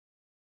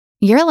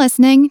You're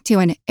listening to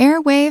an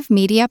Airwave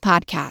Media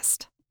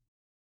Podcast.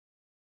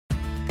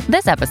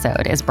 This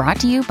episode is brought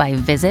to you by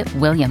Visit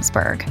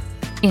Williamsburg.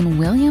 In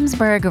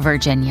Williamsburg,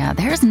 Virginia,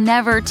 there's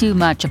never too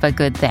much of a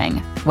good thing.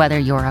 Whether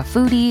you're a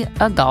foodie,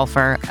 a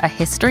golfer, a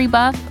history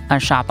buff, a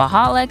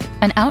shopaholic,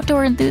 an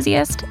outdoor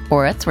enthusiast,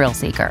 or a thrill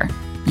seeker,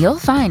 you'll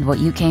find what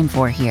you came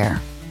for here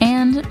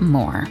and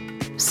more.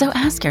 So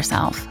ask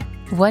yourself,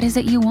 what is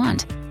it you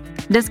want?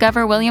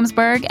 Discover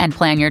Williamsburg and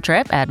plan your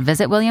trip at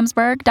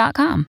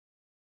visitwilliamsburg.com.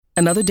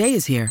 Another day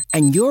is here,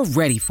 and you're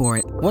ready for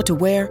it. What to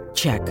wear?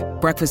 Check.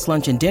 Breakfast,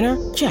 lunch, and dinner?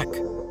 Check.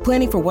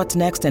 Planning for what's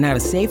next and how to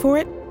save for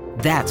it?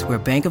 That's where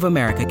Bank of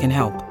America can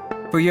help.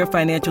 For your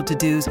financial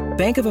to-dos,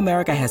 Bank of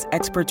America has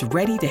experts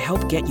ready to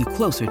help get you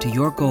closer to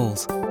your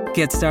goals.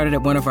 Get started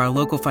at one of our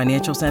local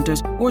financial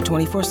centers or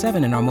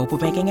 24/7 in our mobile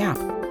banking app.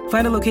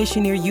 Find a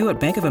location near you at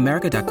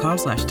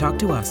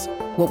bankofamerica.com/talktous.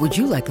 What would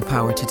you like the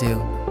power to do?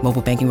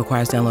 Mobile banking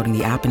requires downloading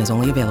the app and is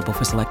only available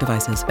for select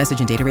devices. Message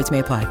and data rates may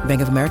apply.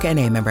 Bank of America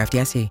N.A., member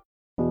FDIC.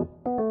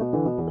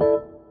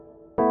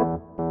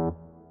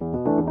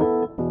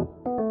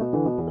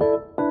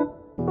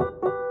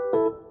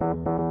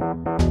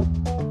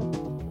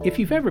 If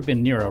you've ever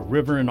been near a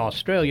river in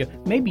Australia,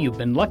 maybe you've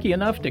been lucky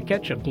enough to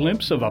catch a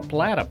glimpse of a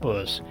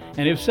platypus.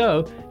 And if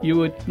so, you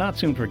would not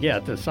soon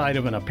forget the sight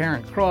of an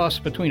apparent cross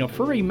between a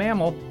furry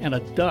mammal and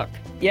a duck.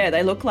 Yeah,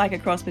 they look like a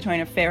cross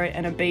between a ferret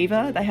and a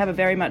beaver. They have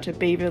very much a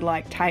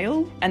beaver-like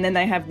tail, and then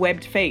they have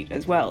webbed feet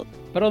as well.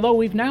 But although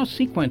we've now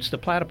sequenced the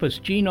platypus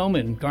genome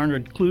and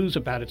garnered clues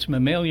about its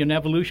mammalian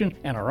evolution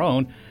and our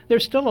own,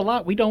 there's still a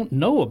lot we don't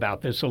know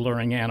about this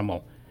alluring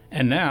animal.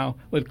 And now,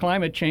 with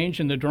climate change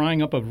and the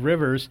drying up of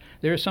rivers,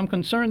 there is some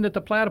concern that the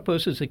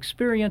platypus is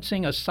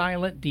experiencing a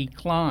silent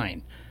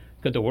decline.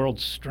 Could the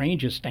world's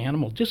strangest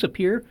animal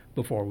disappear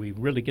before we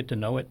really get to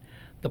know it?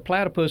 The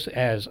platypus,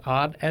 as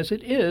odd as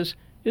it is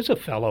a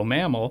fellow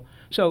mammal.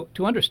 So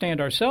to understand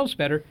ourselves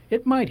better,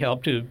 it might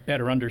help to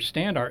better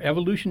understand our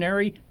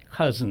evolutionary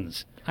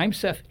cousins. I'm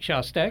Seth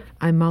Shostak.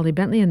 I'm Molly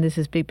Bentley, and this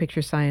is Big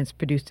Picture Science,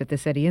 produced at the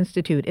SETI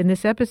Institute. In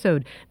this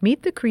episode,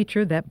 meet the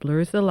creature that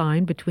blurs the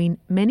line between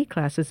many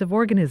classes of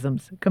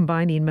organisms,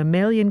 combining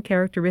mammalian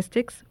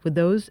characteristics with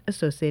those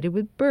associated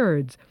with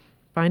birds.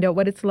 Find out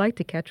what it's like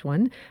to catch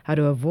one, how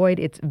to avoid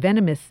its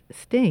venomous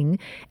sting,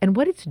 and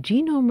what its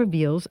genome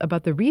reveals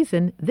about the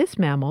reason this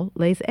mammal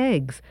lays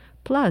eggs,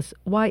 plus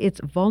why its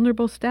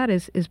vulnerable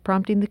status is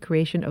prompting the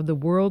creation of the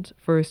world's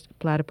first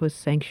platypus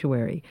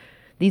sanctuary.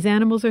 These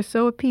animals are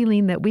so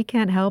appealing that we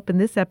can't help in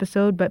this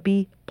episode but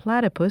be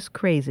platypus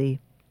crazy.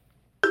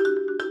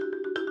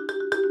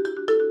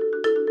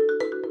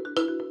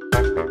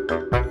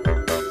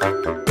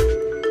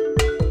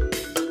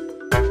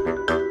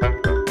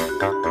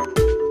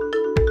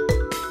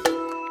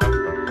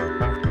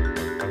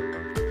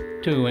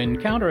 To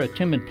encounter a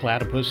timid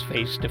platypus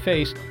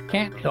face-to-face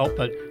can't help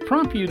but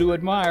prompt you to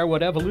admire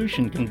what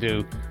evolution can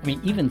do. I mean,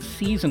 even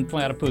seasoned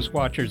platypus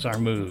watchers are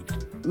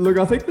moved. Look,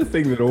 I think the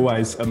thing that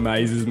always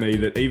amazes me,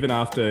 that even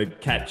after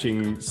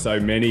catching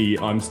so many,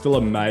 I'm still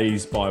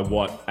amazed by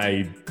what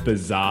a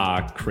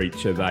bizarre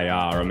creature they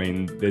are. I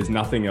mean, there's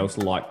nothing else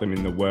like them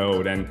in the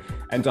world. And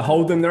to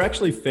hold them, they're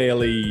actually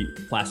fairly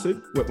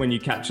placid when you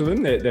capture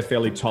them. They're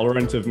fairly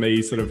tolerant of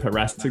me sort of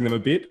harassing them a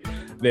bit.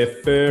 Their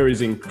fur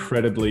is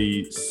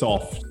incredibly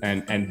soft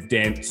and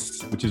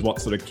dense, which is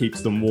what sort of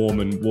keeps them warm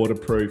and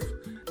waterproof.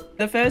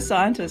 The first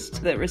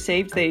scientist that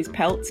received these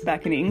pelts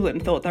back in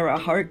England thought they were a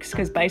hoax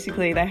because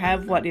basically they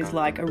have what is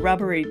like a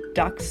rubbery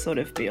duck sort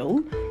of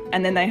bill,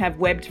 and then they have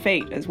webbed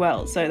feet as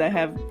well. So they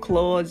have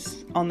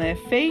claws on their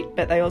feet,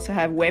 but they also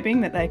have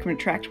webbing that they can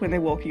retract when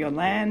they're walking on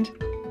land.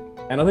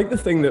 And I think the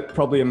thing that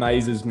probably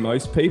amazes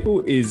most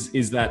people is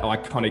that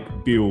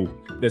iconic bill.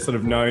 They're sort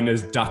of known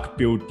as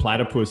duck-billed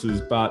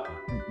platypuses, but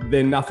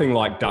they're nothing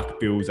like duck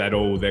bills at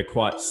all. They're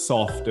quite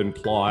soft and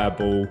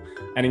pliable,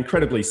 an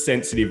incredibly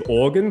sensitive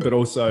organ, but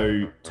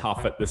also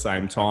tough at the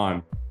same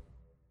time.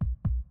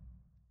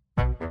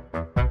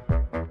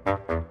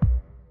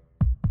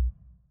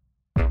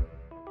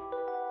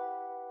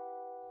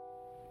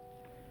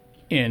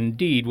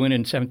 Indeed, when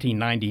in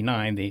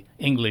 1799 the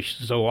English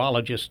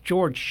zoologist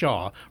George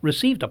Shaw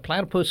received a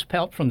platypus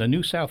pelt from the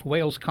New South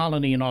Wales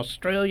colony in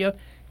Australia,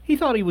 he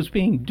thought he was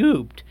being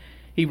duped.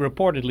 He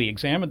reportedly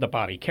examined the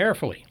body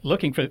carefully,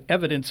 looking for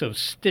evidence of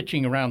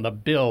stitching around the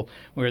bill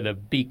where the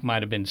beak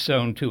might have been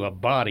sewn to a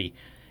body,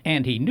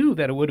 and he knew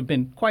that it would have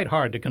been quite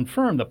hard to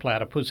confirm the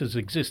platypus's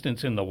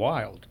existence in the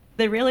wild.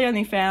 They're really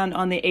only found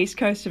on the east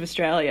coast of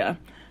Australia,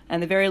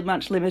 and they're very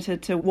much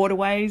limited to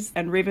waterways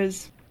and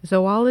rivers.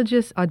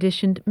 Zoologists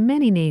auditioned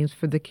many names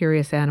for the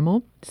curious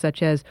animal,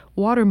 such as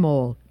water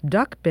mole,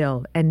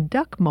 duckbill, and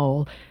duck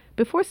mole,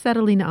 before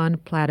settling on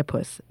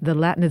platypus, the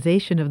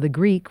Latinization of the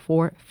Greek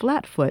for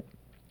flatfoot.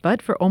 But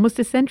for almost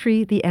a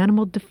century, the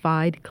animal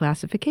defied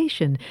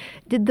classification.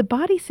 Did the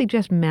body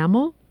suggest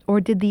mammal, or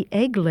did the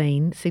egg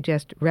laying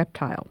suggest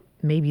reptile?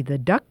 Maybe the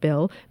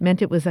duckbill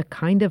meant it was a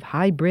kind of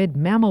hybrid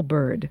mammal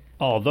bird.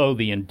 Although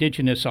the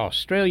indigenous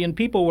Australian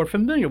people were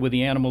familiar with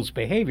the animal's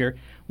behavior,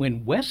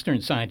 when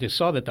Western scientists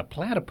saw that the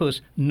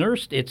platypus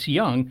nursed its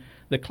young,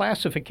 the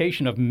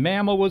classification of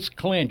mammal was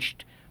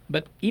clinched.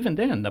 But even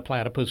then, the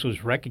platypus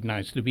was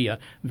recognized to be a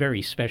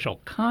very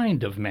special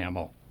kind of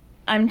mammal.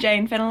 I'm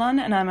Jane Fenelon,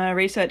 and I'm a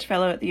research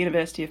fellow at the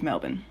University of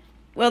Melbourne.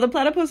 Well, the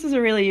platypuses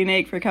are really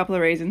unique for a couple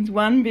of reasons.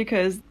 One,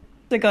 because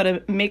they got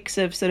a mix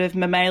of sort of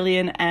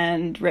mammalian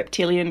and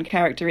reptilian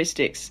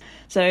characteristics.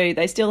 So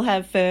they still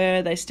have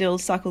fur, they still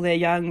suckle their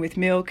young with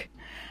milk,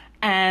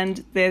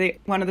 and they're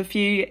one of the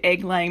few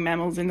egg-laying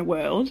mammals in the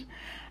world.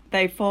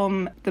 They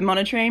form the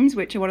monotremes,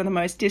 which are one of the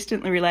most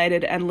distantly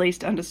related and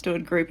least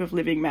understood group of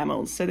living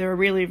mammals. So they're a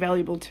really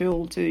valuable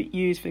tool to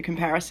use for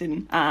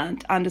comparison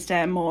and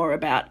understand more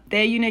about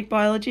their unique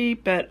biology,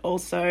 but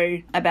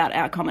also about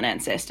our common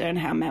ancestor and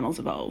how mammals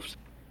evolved.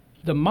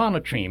 The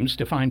monotremes,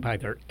 defined by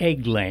their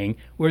egg-laying,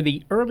 were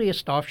the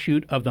earliest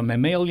offshoot of the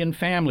mammalian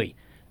family.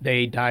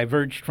 They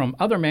diverged from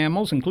other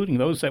mammals, including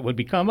those that would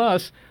become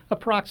us,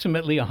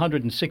 approximately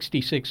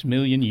 166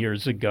 million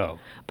years ago.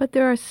 But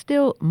there are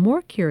still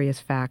more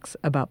curious facts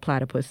about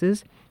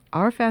platypuses.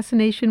 Our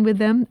fascination with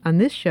them on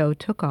this show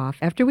took off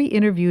after we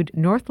interviewed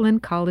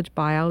Northland College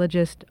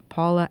biologist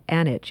Paula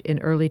Anich in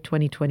early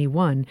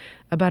 2021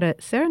 about a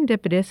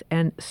serendipitous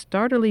and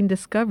startling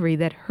discovery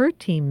that her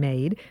team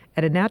made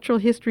at a natural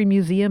history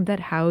museum that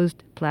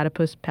housed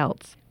platypus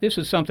pelts. This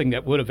is something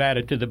that would have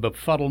added to the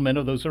befuddlement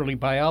of those early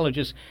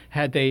biologists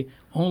had they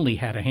only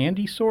had a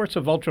handy source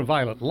of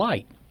ultraviolet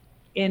light.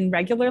 In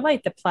regular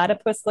light, the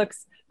platypus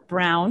looks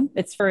brown.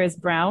 Its fur is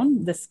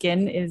brown. The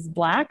skin is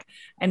black.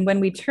 And when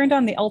we turned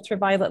on the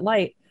ultraviolet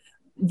light,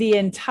 the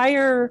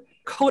entire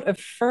coat of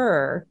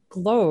fur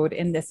glowed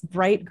in this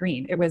bright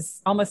green. It was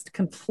almost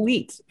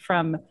complete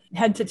from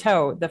head to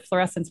toe. The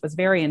fluorescence was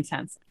very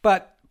intense.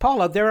 But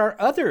Paula, there are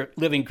other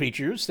living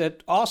creatures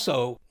that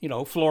also,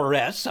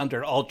 fluoresce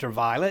under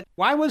ultraviolet.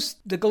 Why was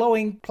the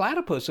glowing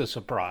platypus a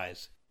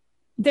surprise?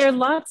 There are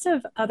lots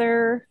of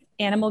other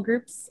animal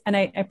groups, and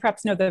I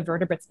perhaps know the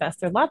vertebrates best.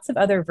 There are lots of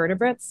other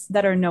vertebrates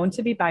that are known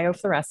to be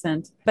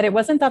biofluorescent, but it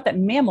wasn't thought that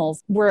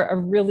mammals were a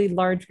really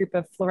large group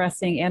of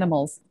fluorescing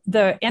animals.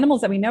 The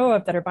animals that we know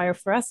of that are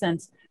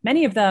biofluorescent,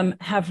 many of them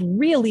have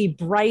really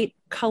bright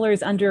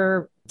colors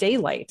under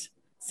daylight.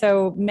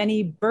 So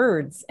many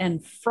birds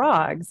and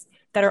frogs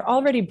that are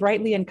already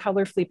brightly and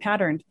colorfully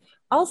patterned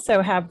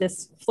also have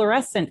this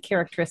fluorescent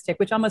characteristic,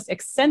 which almost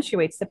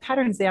accentuates the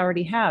patterns they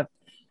already have.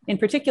 In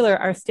particular,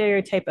 our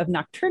stereotype of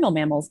nocturnal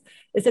mammals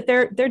is that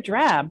they're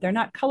drab, they're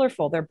not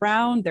colorful, they're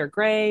brown, they're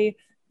gray,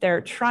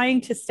 they're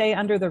trying to stay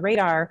under the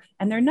radar,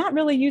 and they're not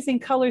really using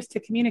colors to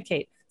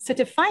communicate. So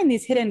to find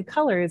these hidden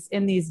colors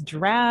in these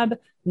drab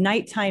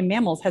nighttime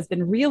mammals has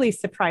been really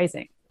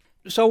surprising.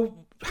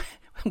 So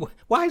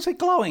why is it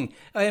glowing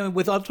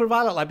with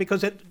ultraviolet light?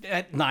 Because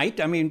at night,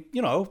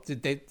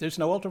 there's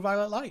no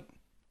ultraviolet light.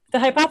 The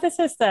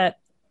hypothesis that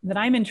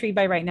I'm intrigued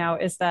by right now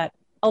is that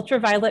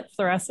ultraviolet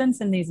fluorescence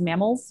in these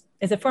mammals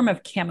is a form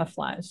of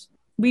camouflage.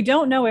 We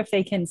don't know if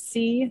they can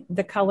see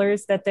the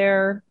colors that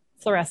they're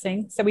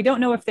fluorescing, so we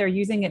don't know if they're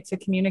using it to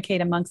communicate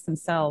amongst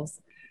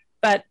themselves.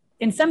 But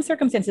in some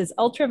circumstances,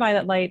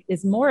 ultraviolet light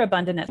is more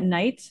abundant at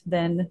night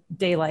than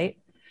daylight,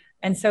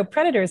 and so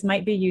predators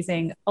might be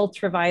using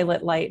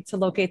ultraviolet light to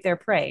locate their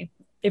prey.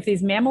 If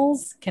these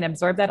mammals can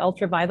absorb that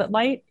ultraviolet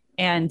light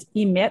and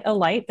emit a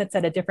light that's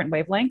at a different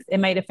wavelength, it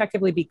might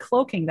effectively be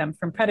cloaking them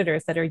from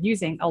predators that are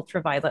using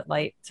ultraviolet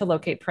light to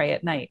locate prey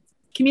at night.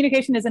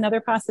 Communication is another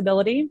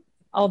possibility,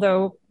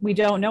 although we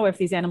don't know if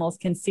these animals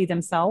can see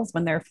themselves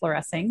when they're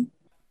fluorescing.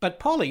 But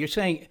Paula, you're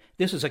saying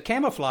this is a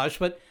camouflage,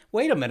 but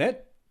wait a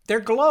minute, they're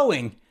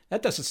glowing.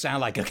 That doesn't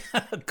sound like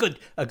a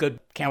good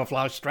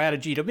camouflage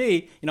strategy to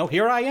me.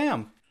 Here I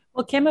am.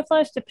 Well,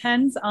 camouflage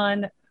depends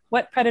on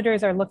what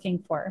predators are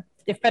looking for.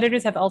 If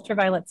predators have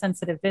ultraviolet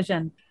sensitive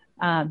vision,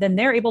 then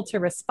they're able to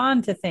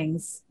respond to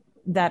things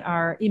that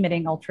are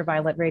emitting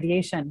ultraviolet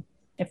radiation.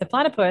 If the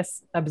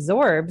platypus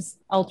absorbs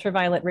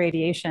ultraviolet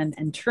radiation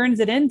and turns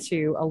it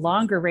into a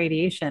longer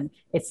radiation,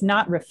 it's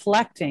not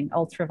reflecting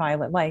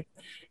ultraviolet light.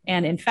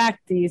 And in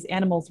fact, these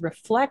animals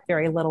reflect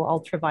very little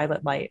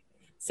ultraviolet light.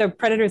 So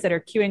predators that are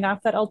cueing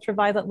off that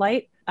ultraviolet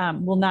light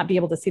will not be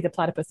able to see the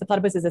platypus. The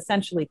platypus is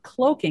essentially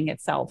cloaking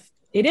itself.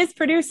 It is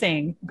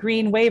producing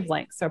green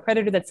wavelengths. So a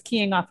predator that's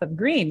keying off of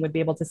green would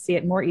be able to see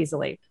it more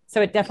easily.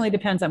 So it definitely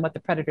depends on what the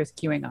predator's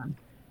cueing on.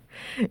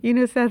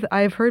 Seth,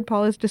 I've heard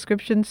Paula's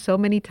description so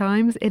many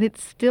times, and it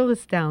still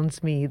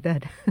astounds me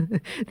that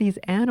these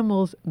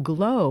animals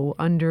glow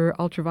under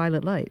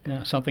ultraviolet light.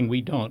 Yeah, something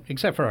we don't,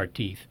 except for our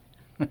teeth.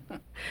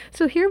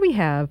 So here we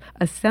have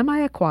a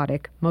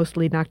semi-aquatic,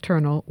 mostly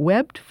nocturnal,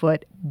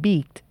 webbed-foot,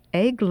 beaked,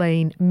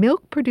 egg-laying,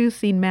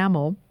 milk-producing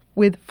mammal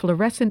with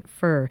fluorescent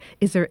fur.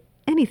 Is there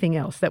anything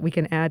else that we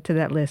can add to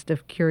that list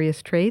of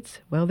curious traits?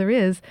 Well, there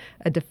is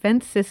a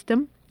defense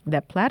system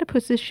that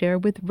platypuses share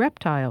with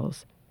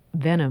reptiles: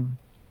 venom.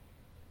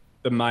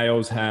 The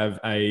males have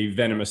a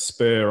venomous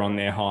spur on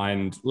their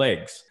hind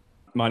legs.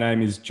 My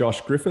name is Josh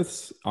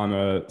Griffiths. I'm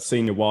a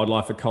senior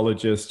wildlife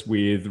ecologist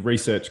with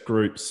research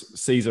groups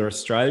Caesar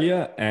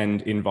Australia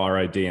and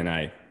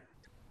EnviroDNA.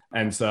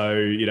 And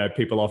so,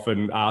 people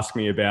often ask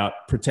me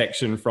about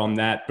protection from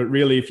that, but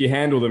really if you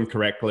handle them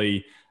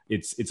correctly,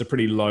 it's a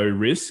pretty low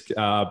risk,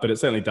 but it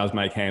certainly does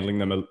make handling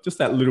them just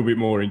that little bit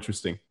more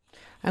interesting.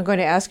 I'm going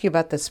to ask you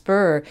about the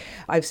spur.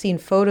 I've seen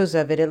photos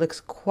of it. It looks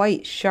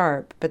quite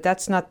sharp, but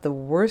that's not the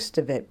worst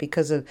of it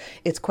because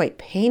it's quite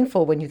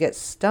painful when you get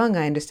stung,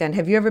 I understand.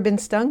 Have you ever been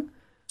stung?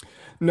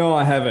 No,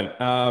 I haven't.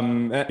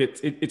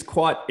 It's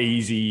quite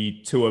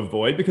easy to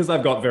avoid because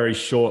they've got very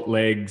short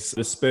legs,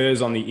 the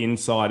spurs on the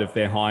inside of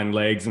their hind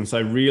legs. And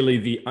so really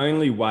the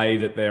only way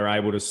that they're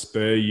able to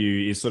spur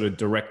you is sort of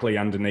directly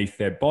underneath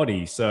their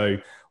body. So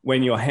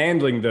when you're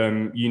handling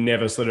them, you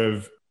never sort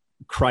of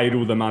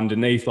cradle them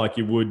underneath like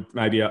you would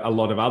maybe a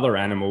lot of other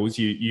animals.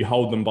 You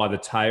hold them by the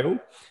tail,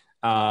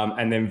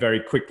 and then very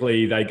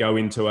quickly they go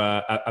into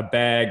a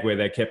bag where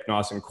they're kept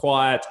nice and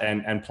quiet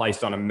and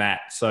placed on a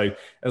mat. So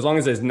as long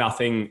as there's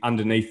nothing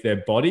underneath their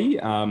body,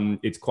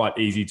 it's quite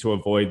easy to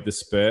avoid the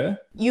spur.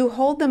 You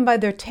hold them by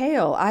their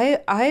tail.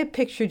 I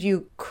pictured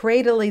you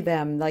cradling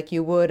them like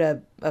you would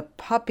a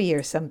puppy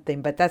or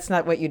something, but that's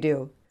not what you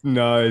do.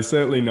 No,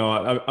 certainly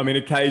not. I mean,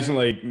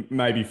 occasionally,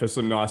 maybe for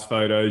some nice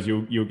photos,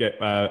 you'll get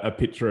a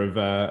picture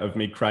of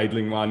me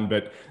cradling one,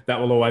 but that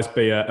will always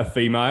be a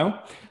female.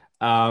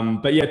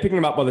 But yeah, picking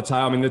them up by the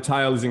tail. I mean, the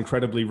tail is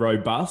incredibly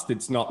robust.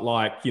 It's not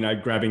like,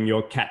 grabbing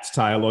your cat's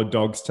tail or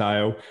dog's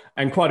tail.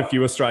 And quite a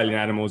few Australian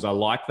animals are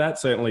like that.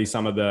 Certainly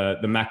some of the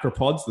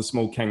macropods, the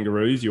small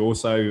kangaroos, you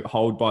also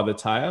hold by the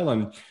tail.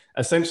 And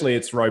essentially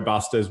it's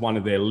robust as one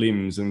of their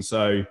limbs. And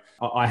so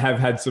I have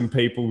had some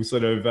people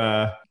sort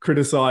of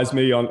criticize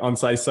me on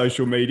say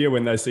social media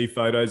when they see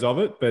photos of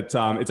it, but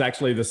it's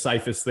actually the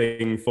safest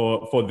thing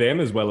for them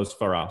as well as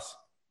for us.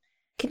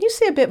 Can you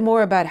say a bit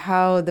more about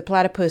how the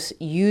platypus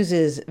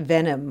uses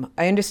venom?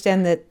 I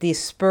understand that the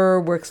spur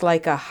works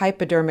like a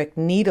hypodermic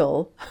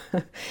needle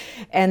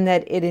and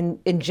that it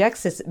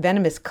injects this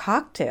venomous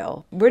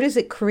cocktail. Where does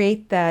it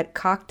create that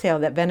cocktail,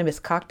 that venomous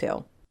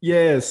cocktail?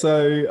 Yeah,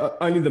 so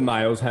only the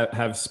males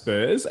have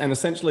spurs, and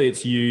essentially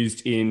it's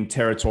used in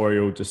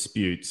territorial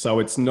disputes. So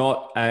it's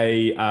not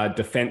a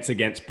defense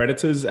against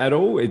predators at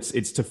all.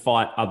 It's to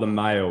fight other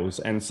males.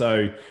 And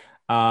so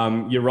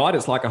you're right,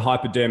 it's like a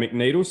hypodermic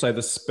needle. So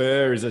the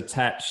spur is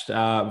attached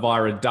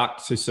via a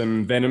duct to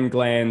some venom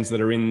glands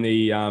that are in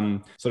the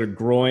sort of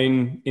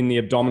groin, in the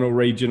abdominal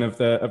region of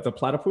the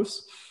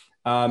platypus.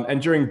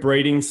 And during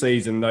breeding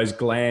season, those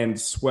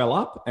glands swell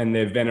up and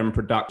their venom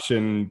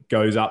production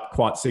goes up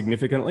quite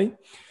significantly.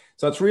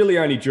 So it's really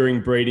only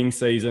during breeding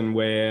season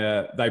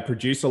where they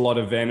produce a lot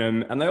of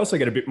venom, and they also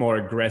get a bit more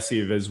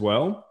aggressive as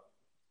well.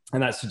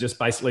 And that's to just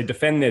basically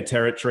defend their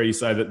territory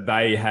so that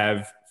they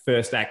have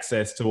first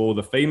access to all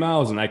the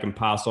females and they can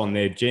pass on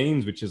their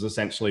genes, which is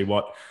essentially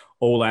what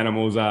all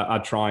animals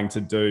are trying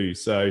to do.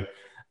 So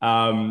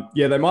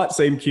they might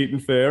seem cute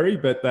and furry,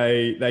 but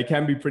they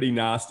can be pretty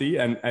nasty.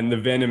 And the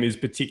venom is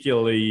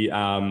particularly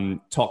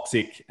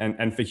toxic.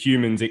 And for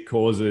humans, it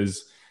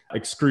causes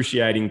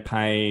excruciating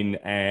pain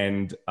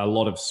and a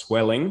lot of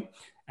swelling.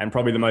 And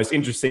probably the most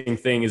interesting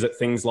thing is that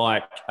things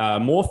like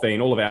morphine,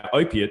 all of our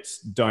opiates,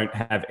 don't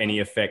have any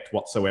effect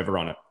whatsoever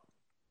on it.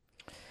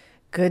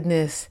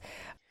 Goodness.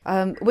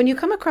 When you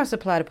come across a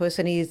platypus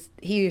and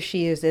he or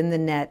she is in the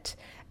net,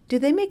 do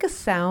they make a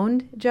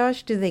sound,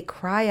 Josh? Do they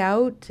cry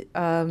out?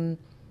 I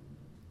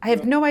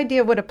have no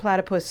idea what a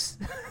platypus,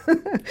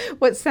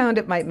 what sound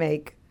it might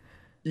make.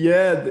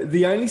 Yeah,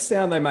 the only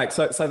sound they make,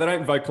 so they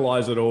don't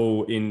vocalize at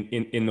all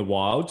in the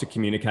wild to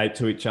communicate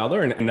to each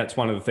other. And that's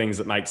one of the things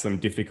that makes them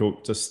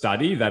difficult to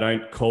study. They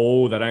don't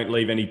call, they don't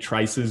leave any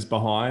traces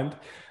behind.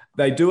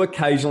 They do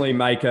occasionally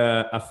make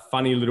a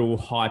funny little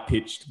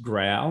high-pitched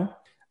growl.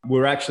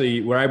 We're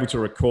able to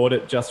record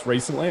it just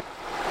recently.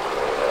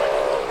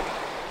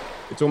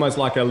 It's almost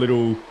like a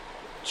little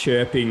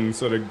chirping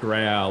sort of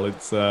growl.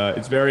 It's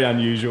very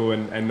unusual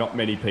and not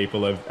many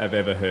people have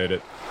ever heard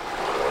it.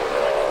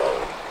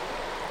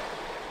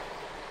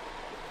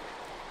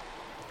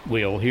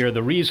 We'll hear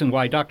the reason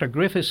why Dr.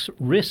 Griffiths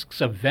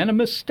risks a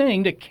venomous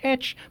sting to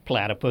catch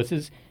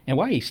platypuses and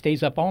why he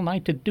stays up all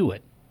night to do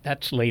it.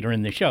 That's later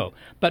in the show.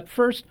 But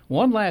first,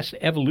 one last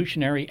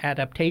evolutionary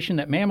adaptation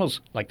that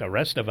mammals, like the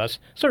rest of us,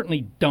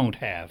 certainly don't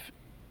have.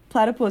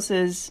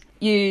 Platypuses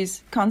use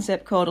a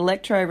concept called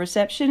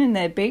electroreception in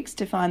their beaks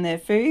to find their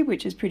food,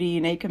 which is pretty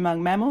unique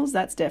among mammals.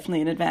 That's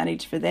definitely an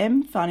advantage for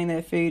them, finding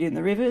their food in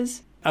the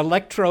rivers.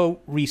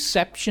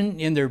 Electroreception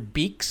in their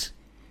beaks?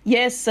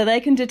 Yes, so they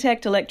can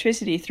detect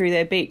electricity through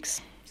their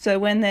beaks. So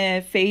when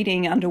they're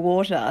feeding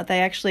underwater,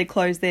 they actually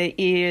close their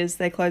ears,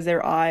 they close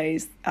their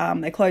eyes,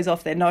 they close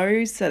off their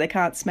nose so they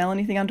can't smell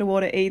anything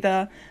underwater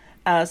either.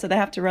 So they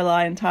have to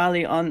rely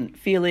entirely on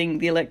feeling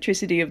the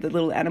electricity of the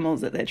little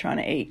animals that they're trying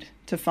to eat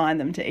to find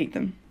them to eat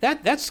them.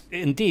 That's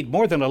indeed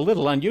more than a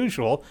little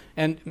unusual.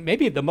 And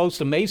maybe the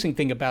most amazing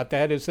thing about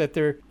that is that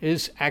there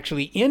is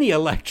actually any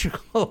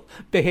electrical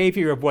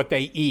behavior of what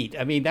they eat.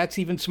 I mean, that's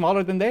even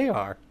smaller than they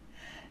are.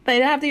 They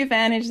have the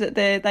advantage that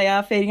they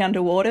are feeding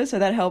underwater, so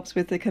that helps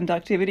with the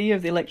conductivity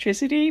of the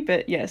electricity.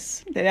 But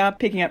yes, they are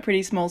picking up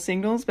pretty small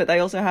signals, but they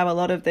also have a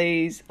lot of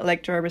these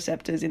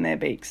electroreceptors in their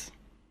beaks.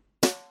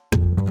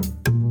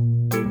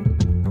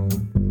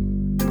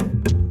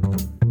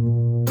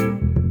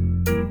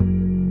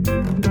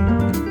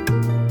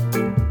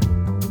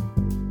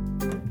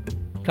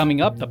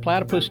 Coming up, the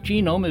platypus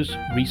genome has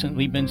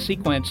recently been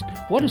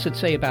sequenced. What does it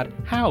say about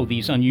how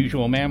these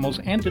unusual mammals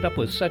ended up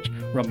with such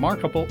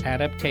remarkable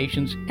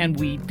adaptations and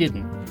we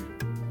didn't?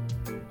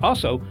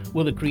 Also,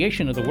 will the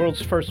creation of the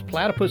world's first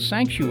platypus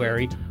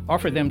sanctuary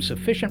offer them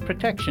sufficient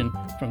protection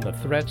from the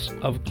threats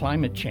of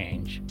climate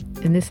change?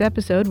 In this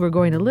episode, we're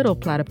going a little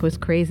platypus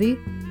crazy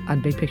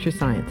on Big Picture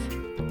Science.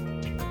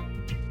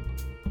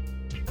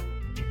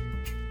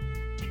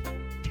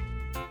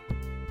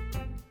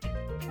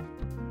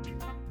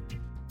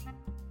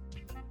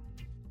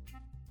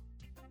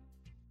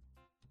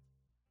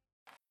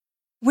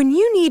 When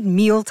you need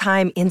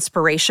mealtime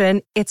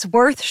inspiration, it's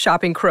worth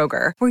shopping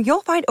Kroger, where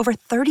you'll find over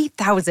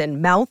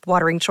 30,000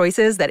 mouth-watering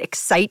choices that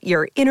excite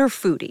your inner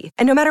foodie.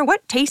 And no matter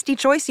what tasty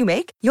choice you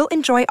make, you'll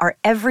enjoy our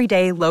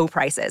everyday low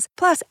prices,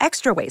 plus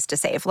extra ways to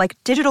save, like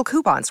digital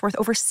coupons worth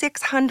over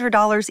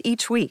 $600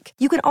 each week.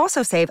 You can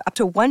also save up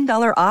to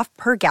 $1 off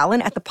per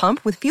gallon at the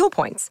pump with fuel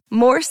points.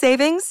 More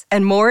savings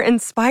and more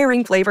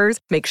inspiring flavors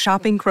make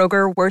shopping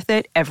Kroger worth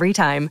it every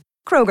time.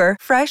 Kroger,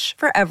 fresh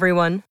for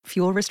everyone.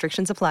 Fuel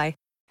restrictions apply.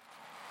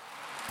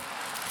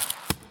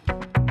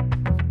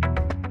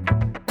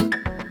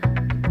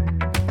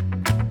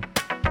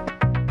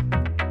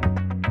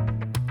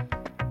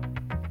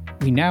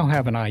 We now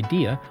have an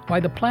idea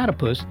why the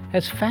platypus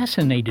has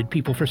fascinated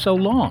people for so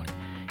long.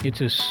 Its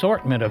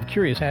assortment of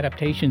curious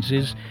adaptations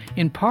is,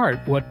 in part,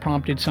 what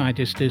prompted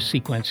scientists to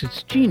sequence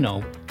its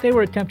genome. They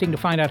were attempting to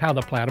find out how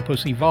the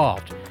platypus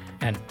evolved.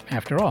 And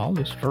after all,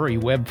 this furry,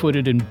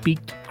 web-footed and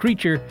beaked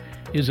creature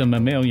is a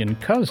mammalian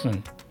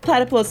cousin.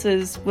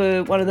 Platypuses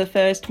were one of the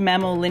first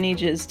mammal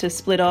lineages to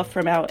split off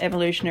from our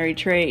evolutionary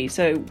tree.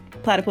 So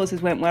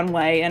platypuses went one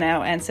way and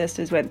our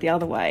ancestors went the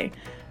other way.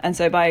 And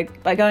so by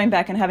going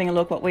back and having a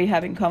look what we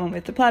have in common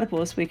with the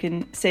platypus, we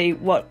can see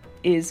what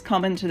is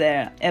common to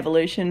their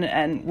evolution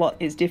and what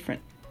is different.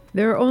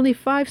 There are only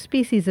 5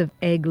 species of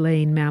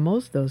egg-laying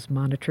mammals, those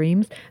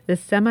monotremes. The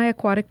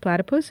semi-aquatic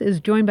platypus is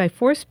joined by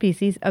 4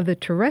 species of the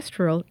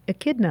terrestrial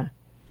echidna.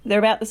 They're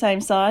about the same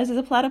size as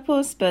a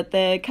platypus, but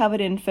they're covered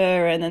in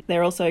fur and then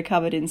they're also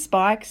covered in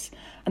spikes.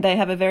 And they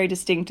have a very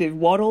distinctive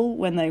waddle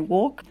when they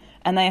walk,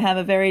 and they have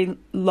a very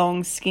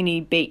long,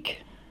 skinny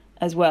beak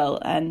as well,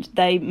 and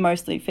they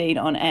mostly feed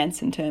on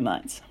ants and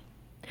termites.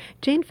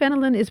 Jane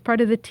Fenelon is part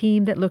of the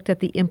team that looked at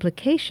the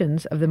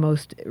implications of the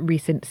most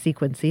recent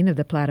sequencing of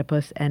the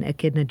platypus and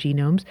echidna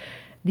genomes.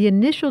 The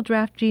initial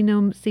draft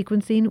genome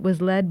sequencing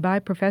was led by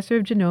Professor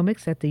of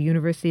Genomics at the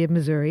University of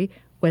Missouri,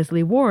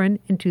 Wesley Warren,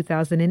 in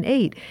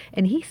 2008,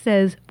 and he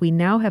says we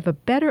now have a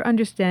better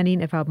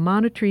understanding of how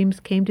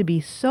monotremes came to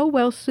be so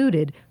well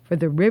suited for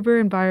the river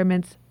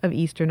environments of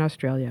eastern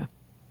Australia.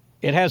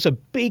 It has a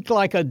beak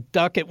like a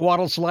duck, it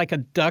waddles like a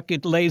duck,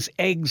 it lays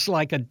eggs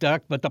like a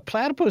duck, but the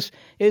platypus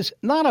is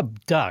not a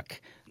duck.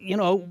 You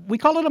know, we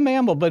call it a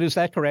mammal, but is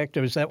that correct,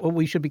 or is that what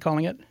we should be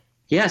calling it?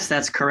 Yes,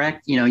 that's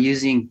correct. You know,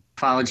 using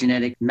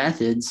phylogenetic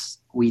methods,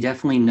 we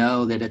definitely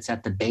know that it's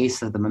at the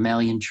base of the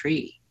mammalian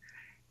tree.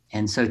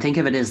 And so think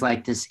of it as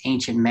like this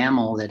ancient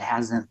mammal that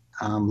hasn't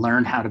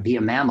learned how to be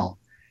a mammal.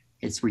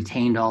 It's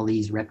retained all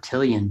these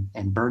reptilian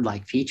and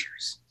bird-like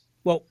features.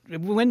 Well,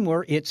 when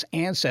were its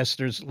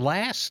ancestors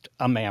last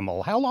a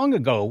mammal? How long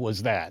ago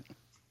was that?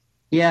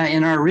 Yeah,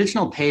 in our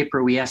original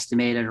paper, we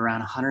estimated around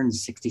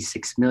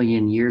 166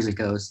 million years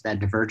ago, so that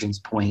divergence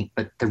point.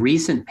 But the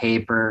recent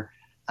paper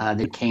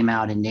that came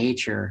out in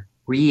Nature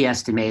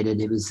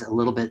re-estimated it was a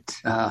little bit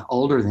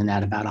older than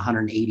that, about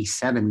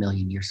 187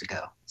 million years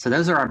ago. So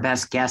those are our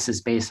best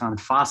guesses based on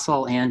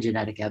fossil and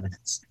genetic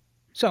evidence.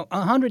 So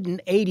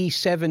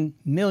 187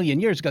 million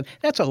years ago,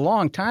 that's a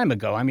long time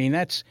ago.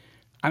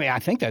 I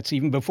think that's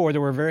even before there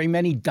were very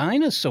many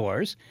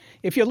dinosaurs.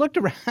 If you looked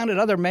around at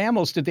other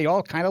mammals, did they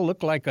all kind of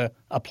look like a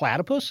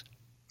platypus?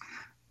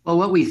 Well,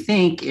 what we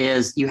think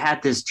is you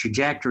had this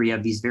trajectory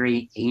of these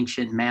very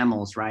ancient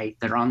mammals, right?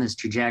 That are on this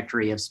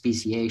trajectory of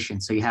speciation.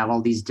 So you have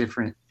all these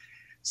different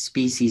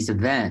species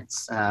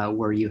events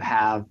where you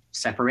have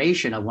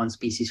separation of one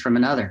species from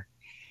another.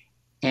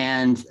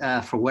 And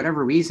for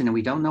whatever reason, and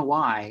we don't know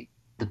why,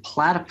 the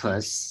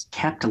platypus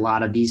kept a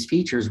lot of these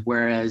features,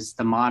 whereas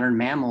the modern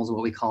mammals,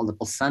 what we call the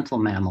placental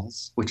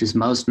mammals, which is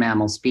most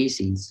mammal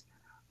species,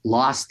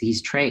 lost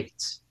these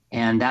traits.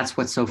 And that's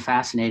what's so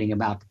fascinating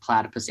about the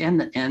platypus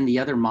and the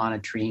other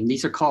monotreme.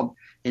 These are called,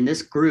 in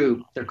this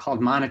group, they're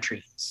called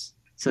monotremes.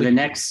 So the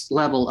next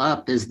level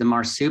up is the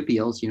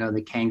marsupials,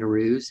 the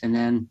kangaroos, and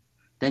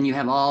then you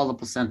have all the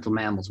placental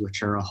mammals,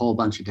 which are a whole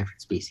bunch of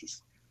different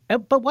species.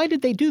 But why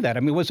did they do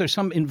that? Was there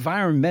some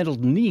environmental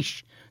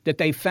niche that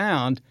they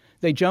found?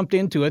 They jumped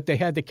into it. They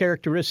had the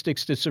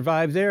characteristics to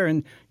survive there,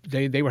 and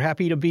they were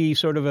happy to be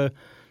sort of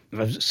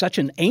such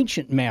an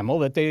ancient mammal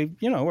that they,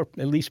 were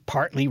at least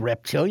partly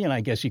reptilian,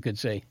 I guess you could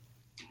say.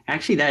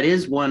 Actually, that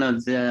is one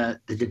of the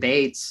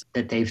debates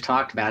that they've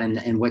talked about.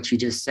 And what you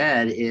just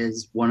said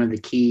is one of the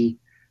key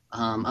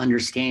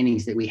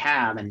understandings that we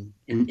have. And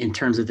in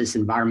terms of this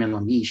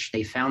environmental niche,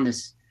 they found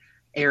this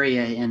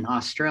area in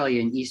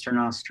Australia, in Eastern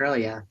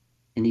Australia,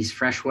 in these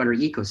freshwater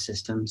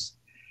ecosystems.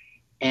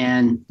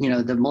 And,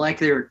 the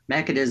molecular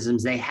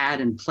mechanisms they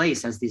had in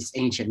place as this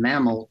ancient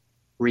mammal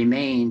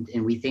remained.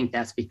 And we think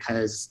that's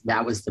because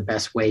that was the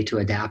best way to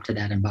adapt to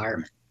that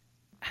environment.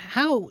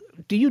 How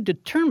do you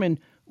determine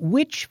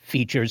which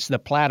features the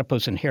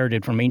platypus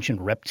inherited from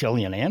ancient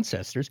reptilian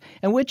ancestors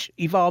and which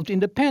evolved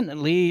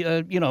independently,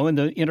 in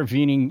the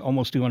intervening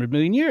almost 200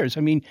 million years?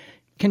 I mean,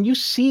 can you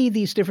see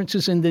these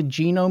differences in the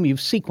genome? You've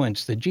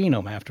sequenced the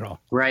genome, after all.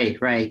 Right.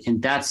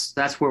 And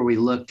that's where we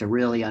look to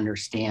really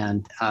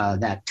understand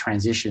that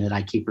transition that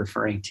I keep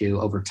referring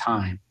to over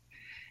time.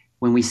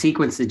 When we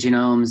sequence the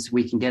genomes,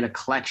 we can get a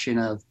collection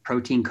of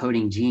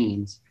protein-coding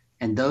genes.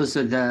 And those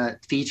are the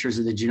features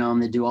of the genome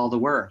that do all the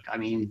work. I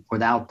mean,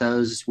 without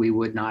those, we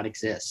would not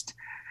exist.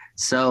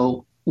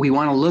 So we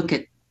want to look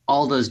at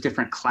all those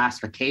different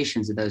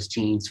classifications of those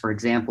genes. For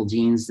example,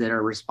 genes that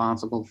are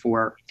responsible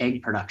for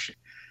egg production.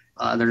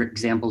 Other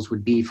examples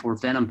would be for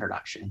venom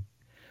production.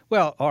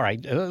 Well, all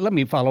right. Let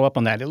me follow up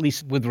on that, at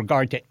least with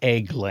regard to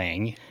egg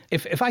laying.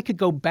 If I could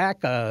go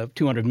back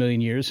 200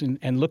 million years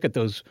and look at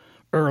those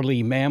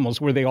early mammals,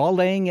 were they all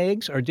laying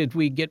eggs, or did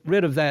we get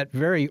rid of that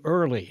very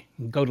early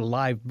and go to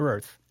live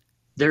birth?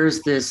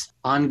 There's this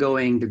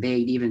ongoing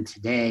debate even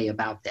today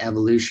about the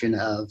evolution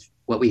of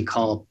what we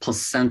call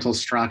placental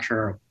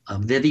structure.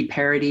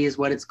 Viviparity is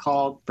what it's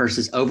called,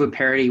 versus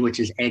oviparity, which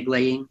is egg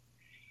laying.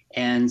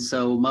 And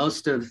so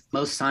most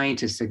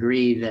scientists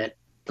agree that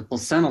the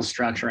placental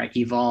structure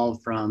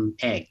evolved from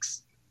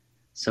eggs.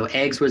 So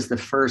eggs was the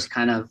first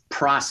kind of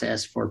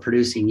process for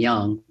producing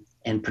young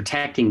and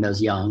protecting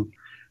those young.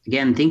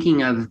 Again,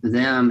 thinking of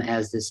them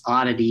as this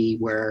oddity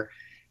where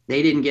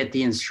they didn't get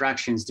the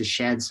instructions to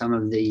shed some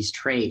of these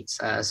traits,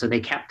 so they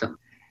kept them.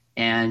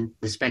 And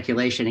the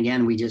speculation,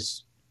 again, we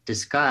just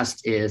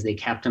discussed, is they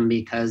kept them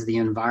because the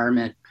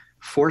environment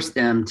forced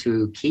them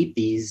to keep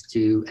these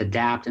to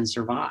adapt and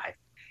survive.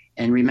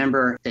 And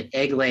remember that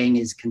egg laying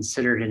is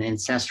considered an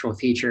ancestral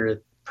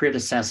feature,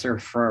 predecessor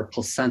for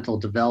placental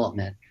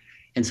development.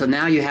 And so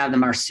now you have the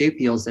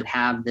marsupials that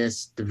have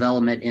this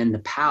development in the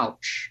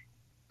pouch,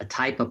 a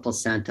type of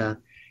placenta,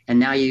 and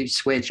now you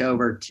switch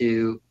over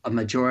to a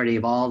majority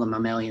of all the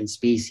mammalian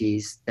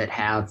species that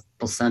have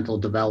placental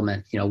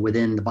development,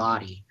 within the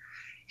body.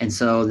 And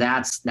so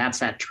that's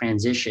that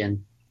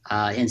transition.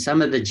 And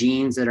some of the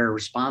genes that are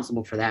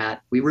responsible for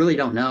that, we really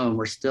don't know, and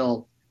we're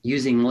still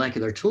using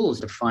molecular tools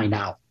to find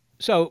out.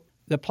 So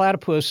the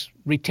platypus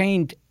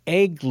retained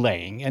egg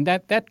laying, and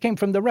that came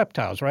from the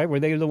reptiles, right? Were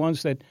they the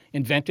ones that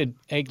invented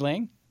egg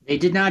laying?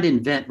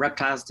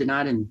 Reptiles did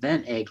not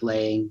invent egg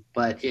laying,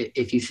 but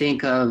if you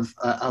think of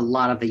a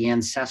lot of the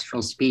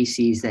ancestral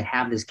species that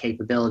have this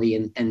capability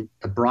and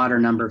a broader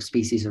number of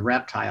species of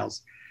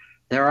reptiles,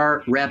 there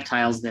are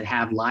reptiles that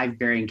have live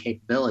bearing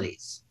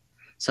capabilities.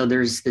 So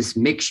there's this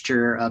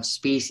mixture of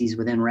species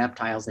within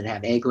reptiles that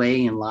have egg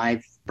laying and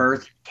live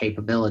birth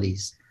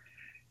capabilities.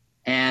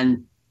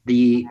 And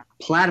the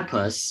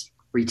platypus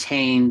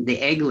retained the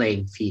egg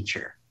laying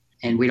feature.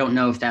 And we don't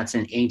know if that's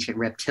an ancient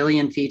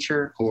reptilian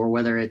feature or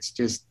whether it's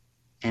just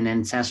an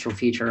ancestral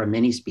feature of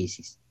many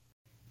species.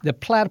 The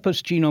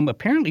platypus genome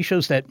apparently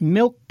shows that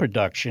milk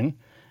production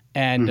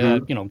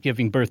and,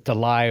 giving birth to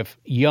live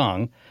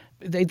young,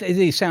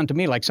 they sound to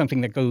me like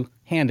something that go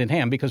hand in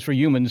hand, because for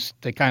humans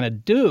they kind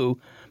of do,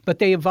 but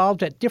they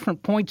evolved at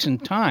different points in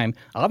time.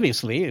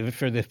 Obviously,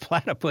 for the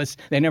platypus,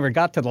 they never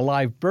got to the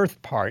live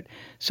birth part.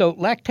 So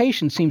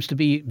lactation seems to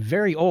be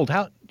very old.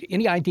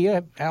 Any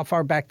idea how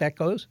far back that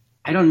goes?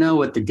 I don't know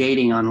what the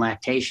dating on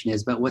lactation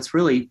is, but what's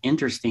really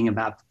interesting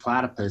about the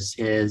platypus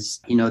is,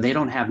 they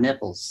don't have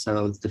nipples.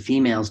 So the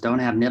females don't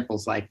have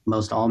nipples like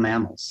most all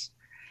mammals.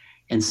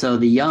 And so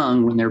the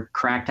young, when they're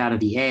cracked out of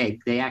the egg,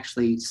 they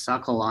actually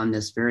suckle on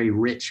this very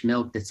rich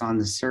milk that's on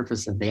the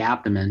surface of the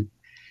abdomen.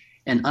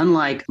 And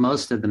unlike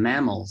most of the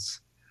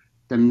mammals,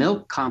 the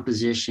milk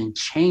composition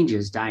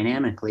changes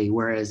dynamically,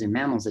 whereas in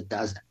mammals it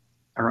doesn't,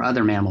 or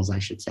other mammals, I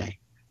should say.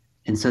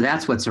 And so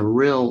that's what's a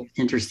real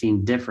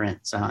interesting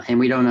difference, and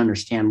we don't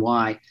understand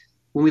why.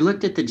 When we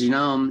looked at the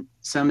genome,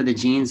 some of the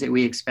genes that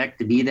we expect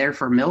to be there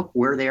for milk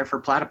were there for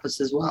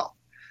platypus as well.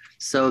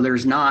 So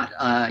there's not,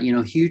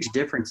 huge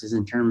differences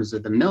in terms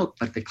of the milk,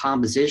 but the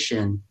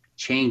composition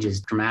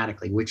changes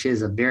dramatically, which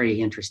is a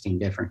very interesting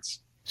difference.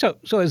 So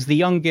as the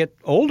young get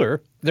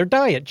older, their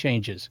diet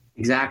changes.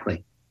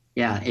 Exactly.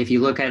 Yeah. If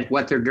you look at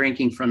what they're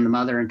drinking from the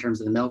mother in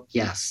terms of the milk,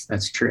 yes,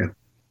 that's true.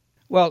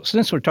 Well,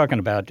 since we're talking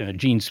about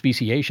gene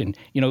speciation,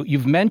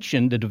 you've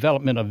mentioned the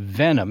development of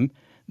venom.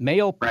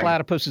 Male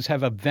platypuses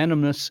have a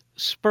venomous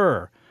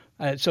spur.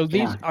 So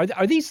these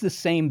are these the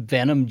same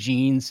venom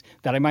genes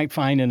that I might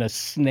find in a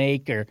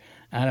snake or,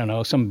 I don't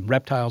know, some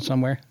reptile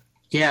somewhere?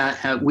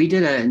 Yeah, we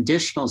did an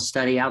additional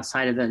study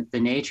outside of the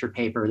Nature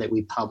paper that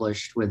we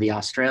published with the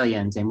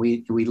Australians, and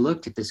we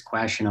looked at this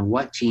question of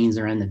what genes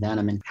are in the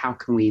venom and how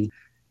can we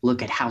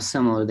look at how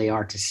similar they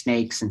are to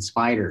snakes and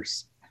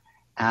spiders.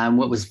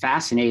 What was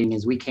fascinating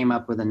is we came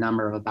up with a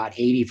number of about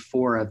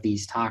 84 of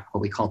these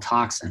what we call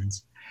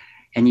toxins.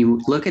 And you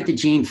look at the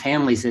gene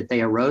families that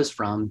they arose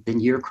from, then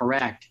you're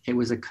correct. It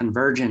was a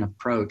convergent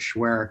approach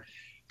where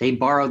they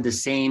borrowed the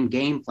same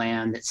game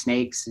plan that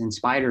snakes and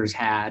spiders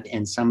had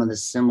and some of the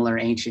similar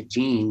ancient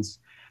genes,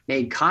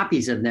 made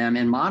copies of them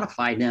and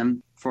modified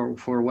them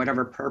for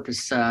whatever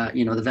purpose,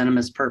 the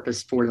venomous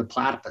purpose for the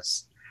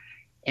platypus.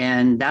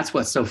 And that's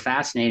what's so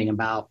fascinating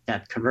about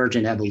that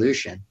convergent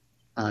evolution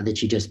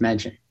that you just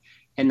mentioned.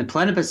 And the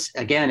platypus,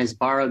 again, has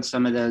borrowed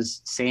some of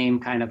those same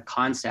kind of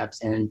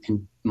concepts and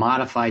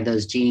modified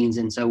those genes.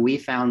 And so we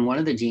found one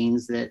of the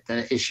genes that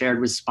is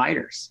shared with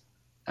spiders,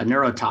 a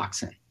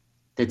neurotoxin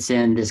that's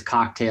in this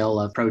cocktail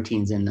of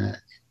proteins in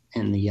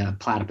the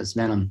platypus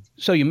venom.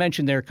 So you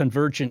mentioned their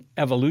convergent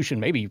evolution.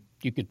 Maybe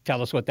you could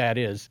tell us what that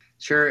is.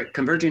 Sure.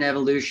 Convergent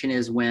evolution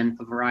is when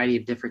a variety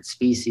of different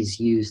species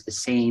use the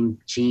same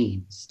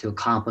genes to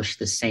accomplish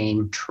the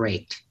same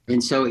trait.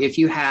 And so if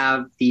you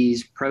have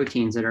these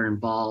proteins that are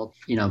involved,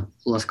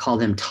 let's call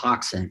them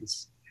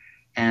toxins,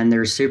 and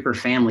there's super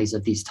families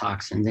of these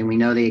toxins, and we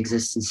know they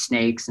exist in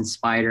snakes and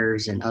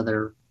spiders and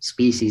other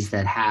species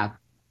that have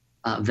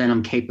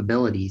venom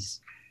capabilities.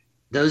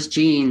 Those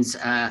genes,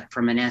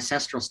 from an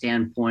ancestral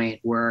standpoint,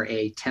 were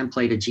a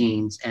template of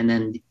genes, and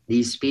then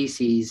these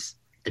species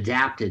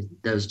adapted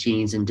those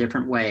genes in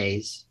different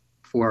ways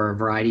for a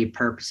variety of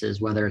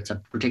purposes, whether it's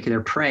a particular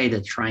prey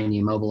that's trying to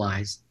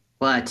immobilize.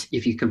 But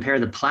if you compare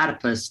the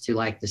platypus to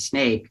like the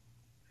snake,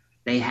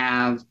 they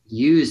have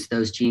used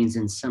those genes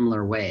in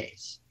similar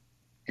ways.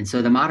 And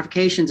so the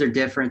modifications are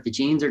different, the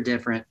genes are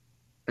different,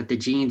 but the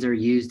genes are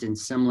used in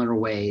similar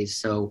ways.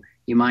 So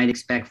you might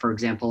expect, for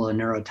example, a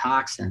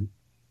neurotoxin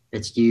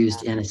that's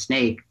used in a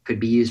snake could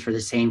be used for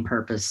the same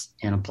purpose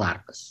in a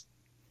platypus.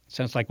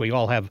 Sounds like we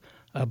all have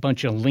a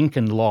bunch of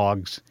Lincoln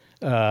logs,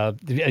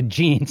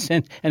 genes,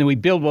 and we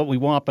build what we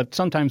want, but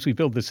sometimes we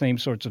build the same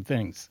sorts of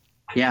things.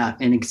 Yeah,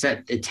 and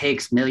except it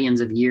takes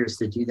millions of years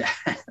to do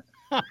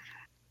that.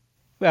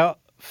 Well,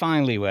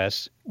 finally,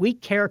 Wes, we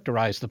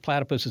characterize the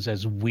platypuses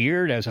as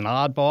weird, as an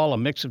oddball, a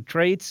mix of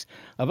traits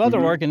of other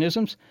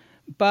organisms,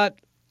 but,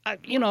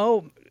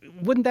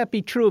 wouldn't that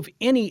be true of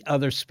any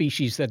other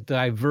species that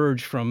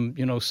diverge from,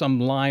 some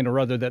line or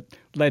other that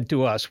led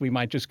to us? We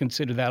might just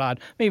consider that odd.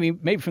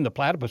 Maybe from the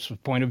platypus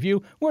point of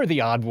view, we're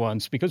the odd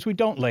ones because we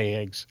don't lay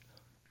eggs.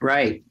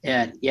 Right.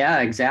 Yeah,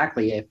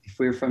 exactly. If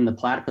we're from the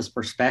platypus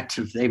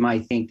perspective, they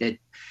might think that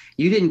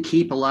you didn't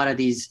keep a lot of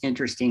these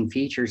interesting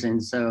features.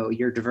 And so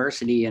your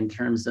diversity in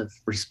terms of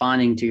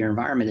responding to your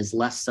environment is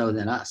less so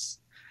than us,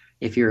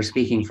 if you're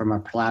speaking from a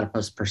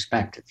platypus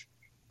perspective.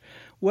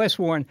 Wes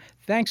Warren,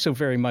 thanks so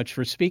very much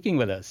for speaking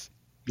with us.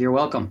 You're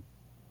welcome.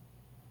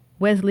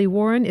 Wesley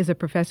Warren is a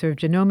professor of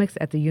genomics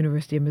at the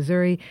University of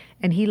Missouri,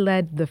 and he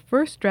led the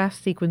first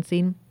draft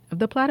sequencing of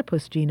the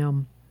platypus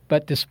genome.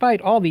 But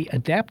despite all the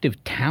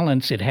adaptive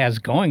talents it has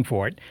going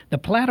for it, the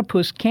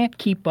platypus can't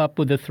keep up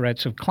with the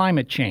threats of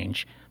climate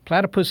change.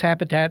 Platypus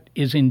habitat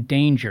is in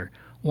danger.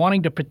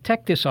 Wanting to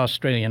protect this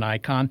Australian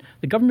icon,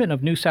 the government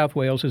of New South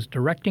Wales is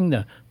directing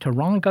the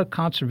Taronga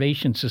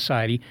Conservation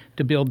Society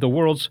to build the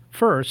world's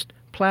first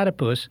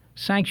platypus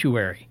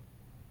sanctuary.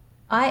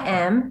 I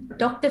am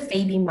Dr.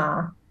 Phoebe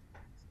Ma,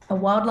 a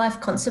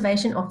wildlife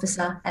conservation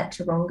officer at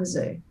Taronga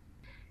Zoo.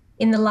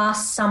 In the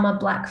last summer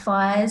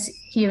blackfires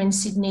here in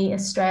Sydney,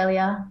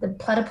 Australia, the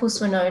platypus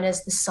were known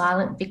as the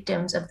silent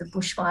victims of the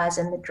bushfires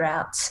and the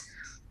droughts.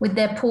 With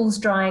their pools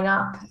drying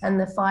up and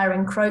the fire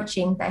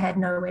encroaching, they had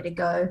nowhere to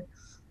go.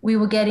 We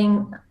were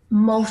getting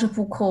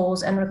multiple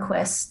calls and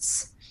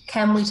requests.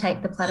 Can we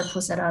take the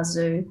platypus at our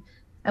zoo?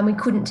 And we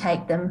couldn't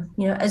take them.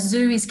 A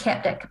zoo is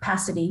kept at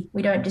capacity.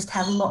 We don't just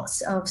have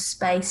lots of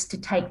space to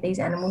take these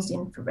animals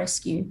in for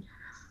rescue.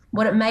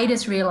 What it made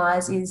us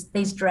realise is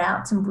these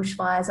droughts and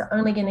bushfires are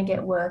only going to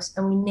get worse,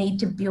 and we need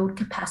to build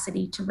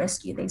capacity to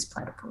rescue these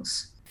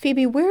platypus.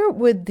 Phoebe, where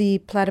would the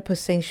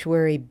platypus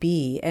sanctuary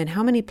be, and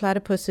how many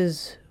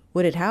platypuses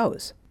would it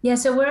house? Yeah,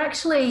 so we're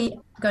actually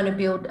going to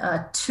build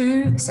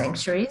 2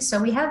 sanctuaries.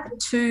 So we have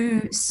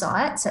 2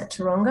 sites at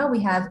Taronga.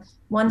 We have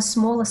one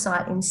smaller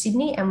site in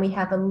Sydney, and we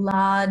have a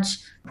large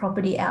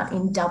property out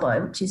in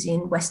Dubbo, which is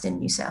in Western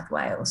New South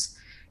Wales.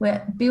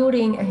 We're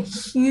building a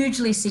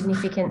hugely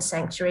significant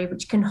sanctuary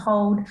which can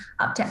hold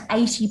up to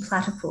 80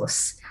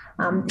 platypus.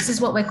 This is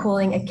what we're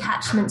calling a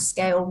catchment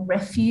scale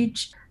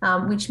refuge,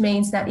 which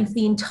means that if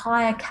the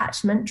entire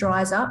catchment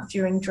dries up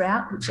during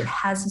drought, which it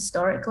has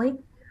historically,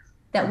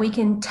 that we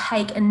can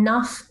take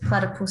enough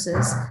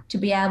platypuses to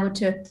be able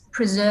to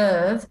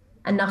preserve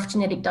enough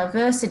genetic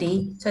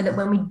diversity so that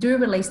when we do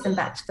release them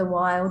back to the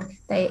wild,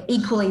 they are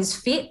equally as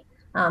fit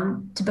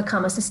to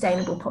become a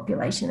sustainable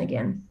population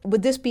again.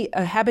 Would this be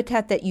a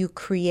habitat that you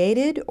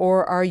created,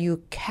 or are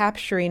you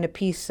capturing a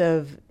piece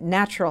of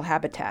natural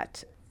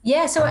habitat?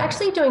 Yeah, so we're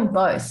actually doing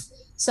both.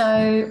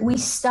 So we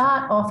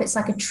start off, it's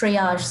like a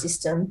triage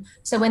system.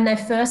 So when they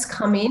first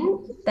come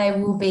in, they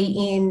will be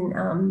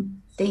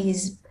in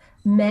these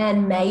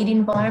man-made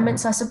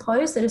environments, I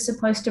suppose, that are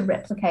supposed to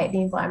replicate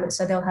the environment.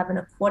 So they'll have an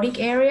aquatic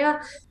area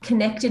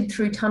connected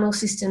through tunnel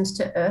systems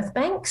to earth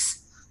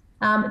banks.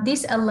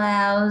 This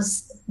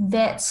allows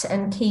vets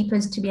and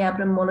keepers to be able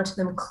to monitor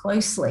them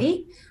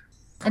closely.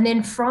 And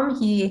then from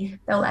here,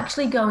 they'll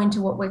actually go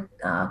into what we're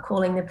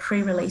calling the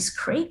pre-release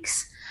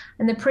creeks.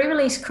 And the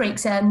pre-release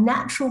creeks are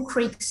natural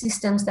creek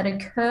systems that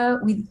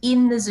occur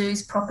within the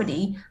zoo's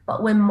property,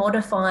 but we're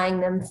modifying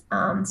them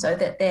so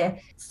that they're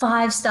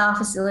 5-star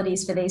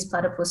facilities for these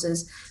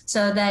platypuses.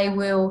 So they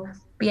will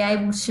be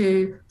able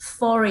to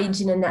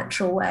forage in a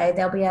natural way.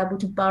 They'll be able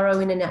to burrow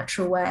in a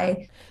natural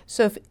way.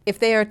 So if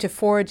they are to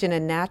forage in a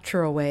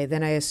natural way,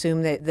 then I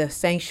assume that the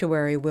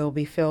sanctuary will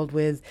be filled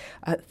with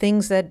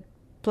things that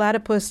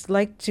platypus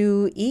like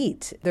to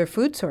eat, their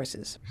food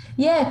sources.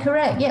 Yeah,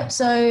 correct. Yep.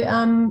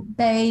 So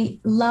they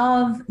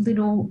love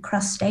little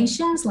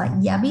crustaceans like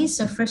yabbies.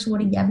 So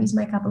freshwater yabbies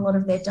make up a lot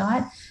of their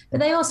diet, but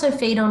they also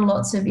feed on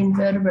lots of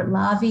invertebrate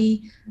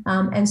larvae.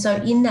 And so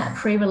in that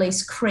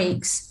pre-release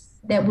creeks,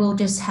 that will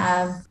just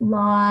have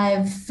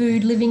live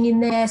food living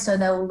in there. So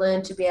they will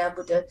learn to be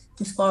able to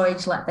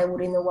forage like they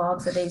would in the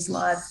wild for these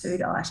live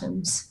food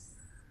items.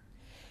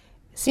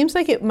 Seems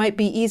like it might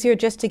be easier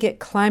just to get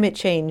climate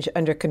change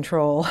under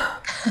control.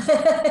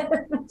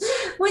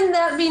 Wouldn't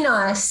that be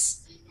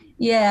nice?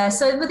 Yeah.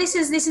 So, but this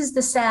is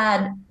the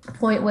sad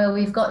point where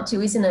we've got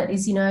to, isn't it?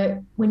 Is,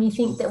 when you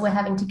think that we're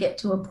having to get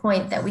to a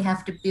point that we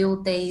have to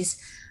build these,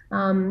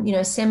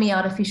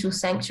 semi-artificial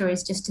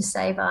sanctuaries just to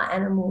save our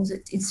animals,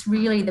 it's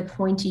really the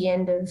pointy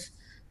end of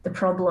the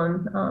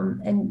problem.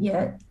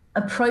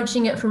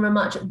 Approaching it from a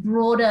much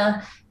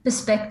broader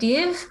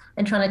perspective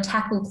and trying to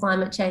tackle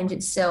climate change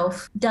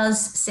itself does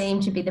seem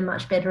to be the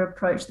much better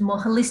approach, the more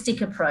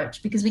holistic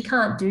approach, because we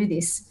can't do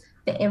this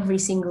for every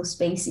single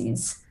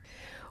species.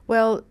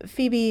 Well,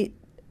 Phoebe,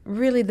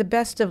 really the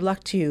best of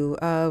luck to you.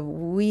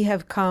 We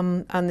have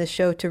come on this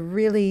show to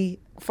really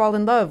fall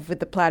in love with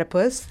the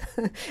platypus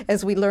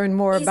as we learn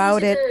more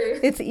about it.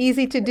 It's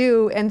easy to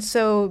do. And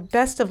so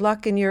best of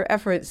luck in your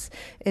efforts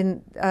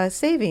in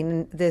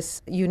saving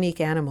this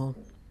unique animal.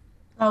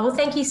 Oh, well,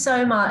 thank you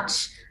so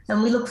much.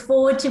 And we look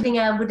forward to being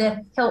able to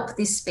help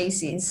this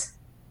species.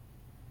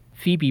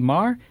 Phoebe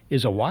Marr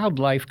is a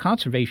wildlife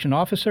conservation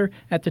officer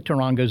at the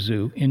Taronga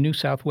Zoo in New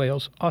South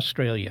Wales,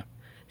 Australia.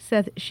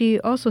 Seth, she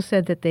also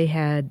said that they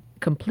had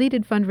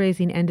completed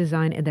fundraising and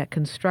design and that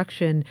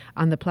construction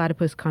on the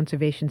Platypus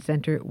Conservation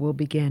Center will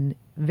begin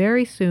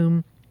very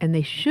soon, and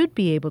they should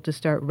be able to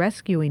start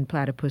rescuing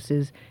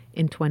platypuses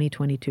in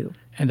 2022.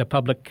 And the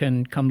public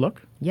can come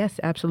look? Yes,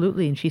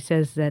 absolutely. And she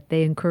says that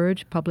they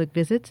encourage public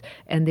visits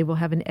and they will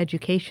have an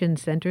education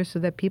center so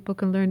that people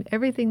can learn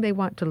everything they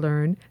want to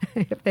learn,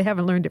 if they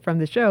haven't learned it from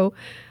the show,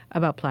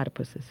 about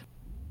platypuses.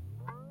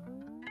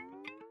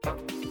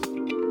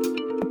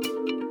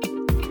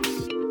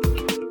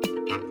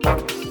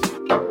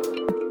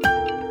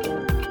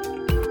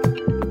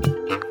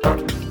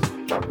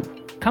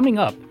 Coming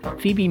up,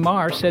 Phoebe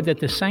Marr said that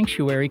the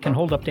sanctuary can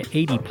hold up to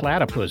 80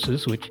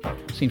 platypuses, which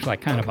seems like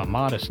kind of a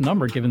modest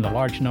number given the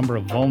large number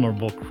of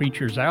vulnerable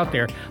creatures out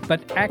there. But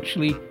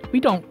actually,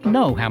 we don't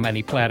know how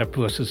many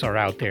platypuses are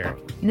out there.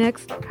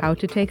 Next, how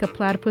to take a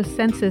platypus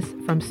census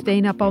from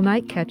staying up all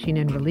night catching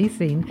and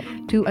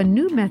releasing to a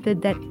new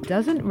method that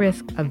doesn't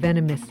risk a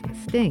venomous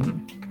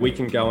sting. We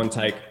can go and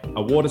take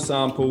a water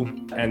sample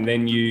and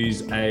then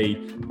use a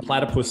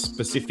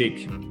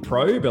platypus-specific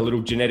probe, a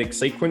little genetic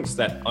sequence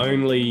that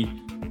only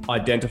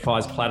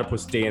identifies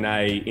platypus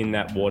DNA in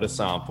that water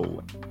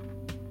sample.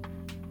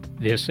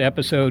 This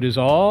episode is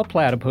all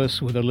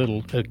platypus with a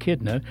little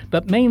echidna,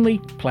 but mainly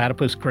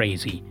Platypus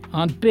Crazy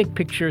on Big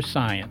Picture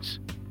Science.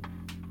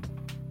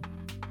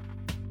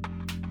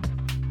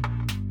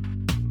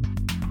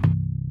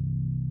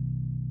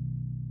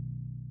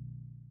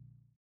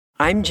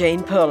 I'm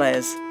Jane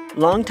Perlez,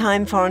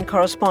 longtime foreign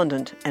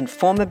correspondent and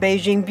former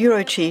Beijing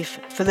bureau chief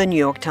for the New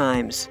York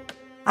Times.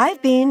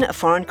 I've been a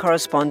foreign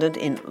correspondent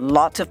in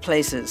lots of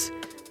places: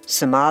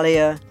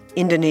 Somalia,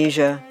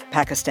 Indonesia,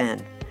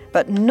 Pakistan,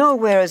 but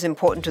nowhere as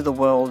important to the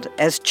world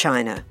as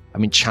China. I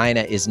mean,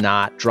 China is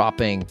not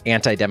dropping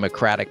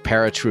anti-democratic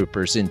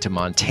paratroopers into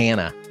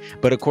Montana.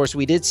 But of course,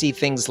 we did see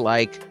things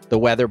like the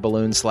weather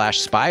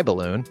balloon/spy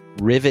balloon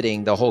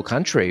riveting the whole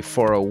country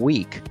for a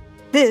week.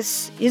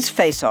 This is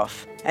Face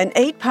Off, an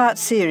 8-part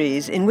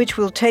series in which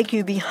we'll take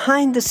you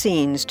behind the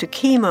scenes to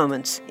key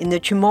moments in the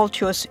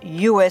tumultuous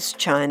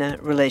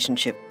U.S.-China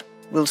relationship.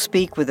 We'll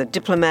speak with a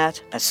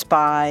diplomat, a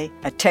spy,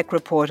 a tech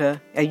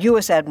reporter, a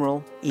U.S.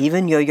 admiral,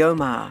 even Yo-Yo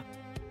Ma.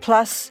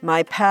 Plus,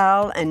 my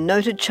pal and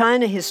noted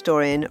China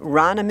historian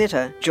Rana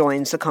Mitter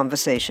joins the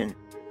conversation.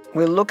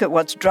 We'll look at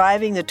what's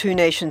driving the two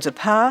nations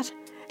apart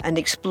and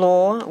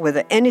explore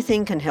whether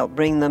anything can help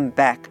bring them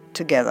back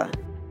together.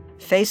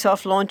 Face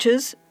Off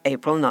launches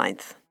April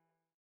 9th.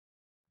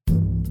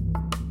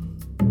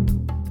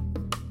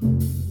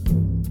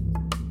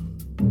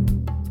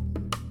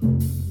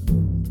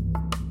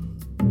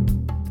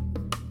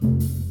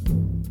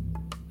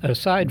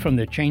 Aside from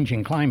the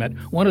changing climate,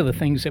 one of the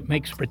things that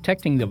makes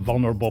protecting the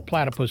vulnerable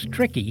platypus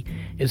tricky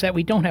is that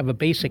we don't have a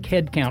basic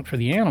head count for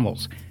the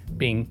animals.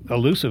 Being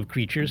elusive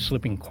creatures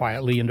slipping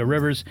quietly into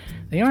rivers,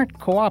 they aren't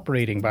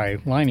cooperating by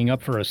lining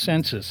up for a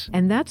census.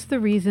 And that's the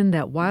reason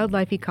that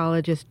wildlife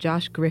ecologist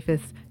Josh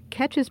Griffiths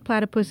catches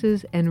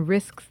platypuses and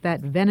risks that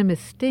venomous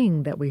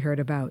sting that we heard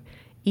about.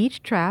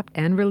 Each trapped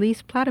and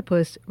released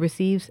platypus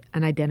receives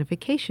an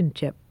identification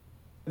chip.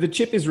 The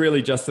chip is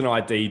really just an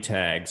ID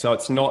tag, so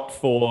it's not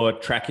for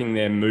tracking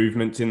their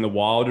movements in the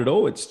wild at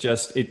all. It's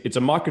just, it's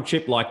a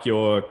microchip like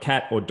your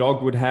cat or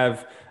dog would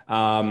have,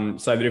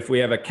 so that if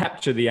we ever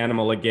capture the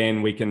animal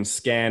again, we can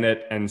scan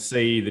it and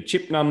see the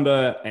chip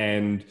number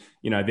and,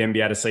 then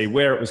be able to see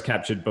where it was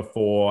captured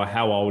before,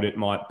 how old it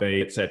might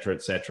be, et cetera,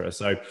 et cetera.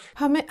 So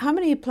how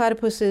many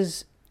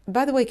platypuses,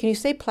 by the way, can you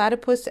say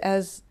platypus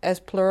as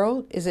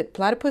plural? Is it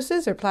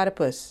platypuses or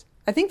platypus?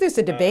 I think there's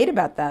a debate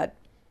about that.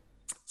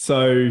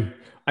 So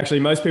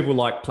actually, most people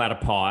like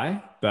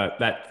platypi, but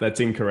that's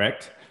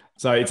incorrect.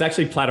 So it's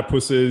actually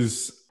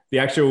platypuses. The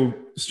actual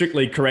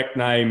strictly correct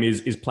name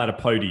is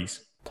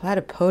platypodes.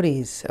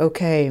 Platypodes,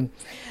 okay.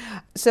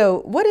 So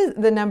what is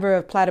the number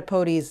of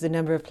platypodes, the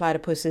number of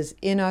platypuses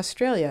in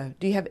Australia?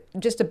 Do you have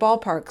just a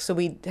ballpark so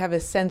we have a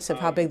sense of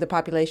how big the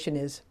population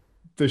is?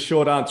 The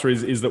short answer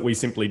is that we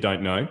simply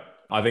don't know.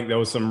 I think there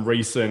was some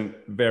recent,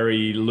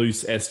 very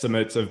loose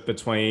estimates of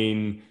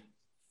between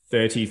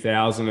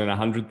 30,000 and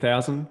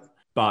 100,000.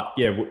 But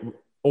yeah,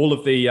 all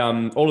of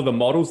the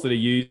models that are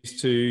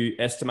used to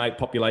estimate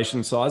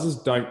population sizes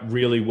don't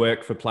really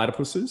work for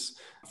platypuses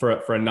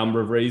for a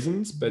number of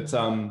reasons. But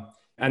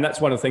and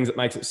that's one of the things that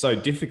makes it so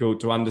difficult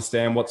to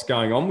understand what's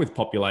going on with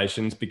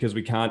populations, because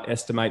we can't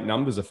estimate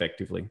numbers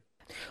effectively.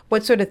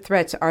 What sort of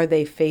threats are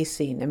they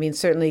facing? I mean,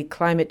 certainly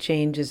climate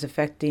change is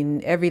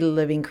affecting every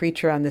living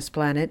creature on this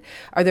planet.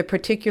 Are there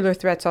particular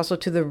threats also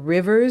to the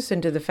rivers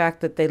and to the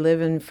fact that they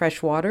live in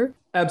fresh water?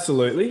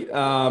 Absolutely.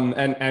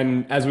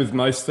 And as with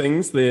most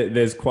things,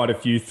 there's quite a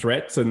few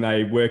threats, and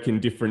they work in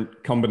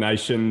different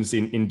combinations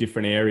in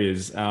different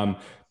areas.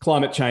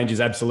 Climate change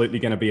is absolutely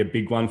going to be a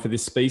big one for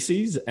this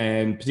species,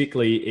 and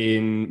particularly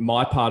in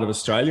my part of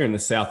Australia, in the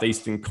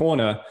southeastern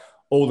corner,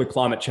 all the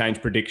climate change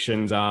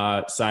predictions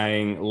are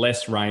saying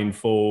less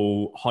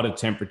rainfall, hotter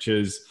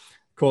temperatures.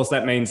 Of course,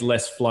 that means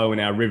less flow in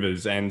our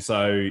rivers. And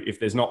so if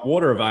there's not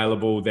water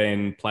available,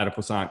 then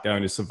platypus aren't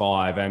going to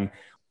survive. And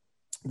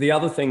the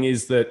other thing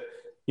is that,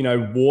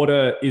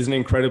 water is an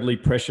incredibly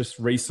precious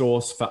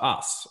resource for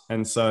us.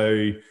 And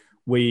so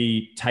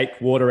we take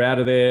water out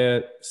of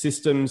their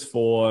systems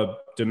for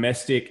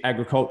domestic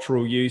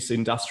agricultural use,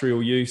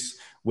 industrial use.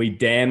 We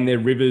dam their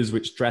rivers,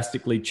 which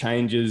drastically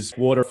changes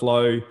water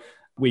flow.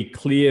 We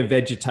clear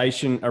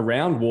vegetation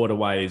around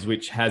waterways,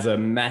 which has a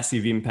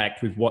massive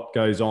impact with what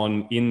goes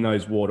on in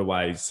those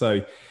waterways.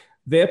 So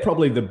they're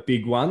probably the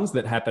big ones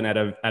that happen at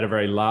a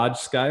very large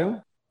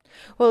scale.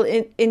 Well,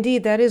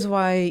 indeed, that is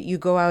why you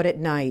go out at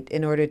night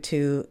in order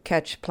to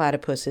catch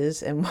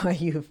platypuses, and why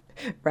you've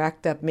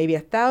racked up maybe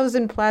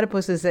 1,000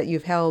 platypuses that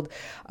you've held.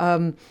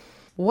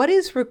 What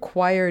is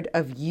required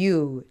of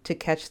you to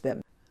catch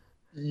them?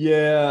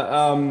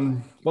 Yeah,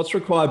 what's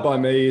required by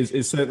me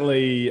is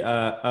certainly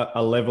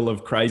a level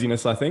of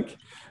craziness, I think,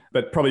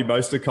 but probably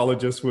most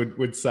ecologists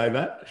would say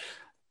that.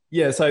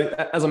 Yeah, so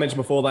as I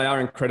mentioned before, they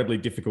are incredibly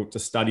difficult to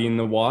study in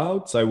the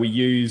wild. So we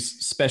use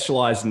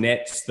specialized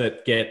nets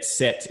that get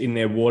set in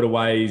their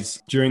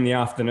waterways during the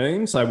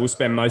afternoon. So we'll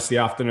spend most of the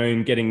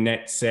afternoon getting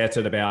nets set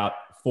at about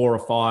 4 or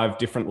 5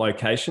 different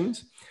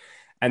locations.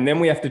 And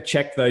then we have to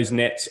check those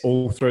nets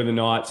all through the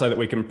night so that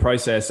we can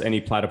process any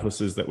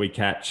platypuses that we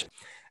catch.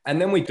 And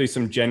then we do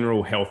some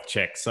general health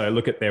checks. So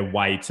look at their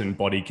weight and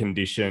body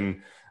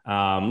condition,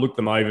 look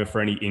them over for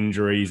any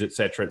injuries, et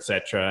cetera, et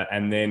cetera.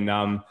 And then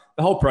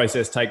the whole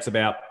process takes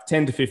about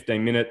 10 to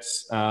 15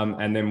 minutes.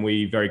 And then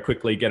we very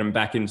quickly get them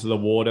back into the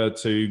water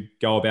to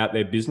go about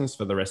their business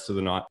for the rest of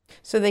the night.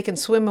 So they can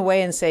swim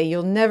away and say,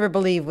 "You'll never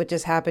believe what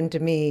just happened to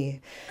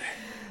me."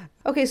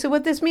 Okay, so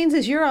what this means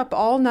is you're up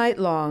all night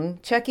long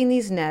checking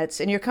these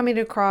nets, and you're coming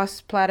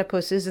across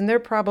platypuses, and they're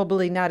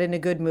probably not in a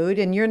good mood,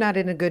 and you're not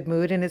in a good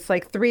mood, and it's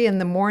like 3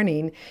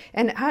 a.m.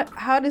 And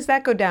how does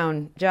that go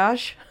down,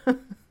 Josh?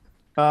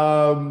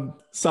 Some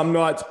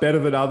nights better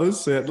than others,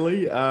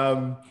 certainly.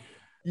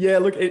 Yeah,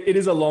 look, it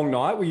is a long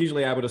night. We're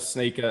usually able to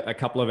sneak a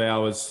couple of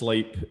hours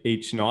sleep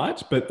each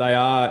night, but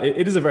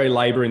it is a very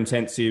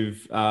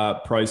labor-intensive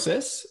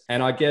process.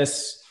 And I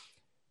guess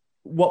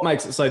what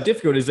makes it so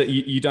difficult is that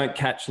you don't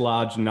catch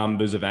large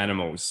numbers of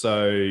animals.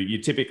 So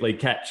you're typically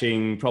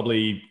catching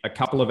probably a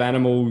couple of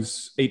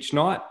animals each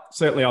night.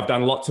 Certainly I've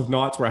done lots of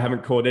nights where I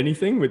haven't caught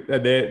anything.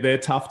 They're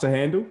tough to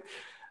handle.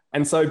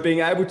 And so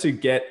being able to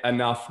get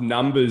enough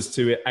numbers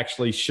to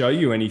actually show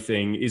you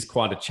anything is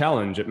quite a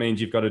challenge. It means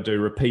you've got to do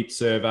repeat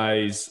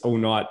surveys, all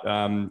night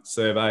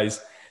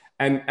surveys.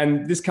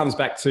 And this comes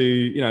back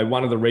to,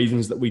 one of the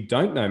reasons that we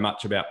don't know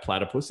much about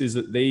platypus is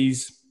that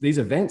these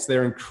events,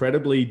 they're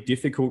incredibly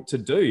difficult to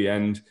do.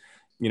 And,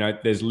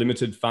 there's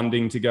limited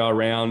funding to go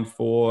around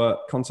for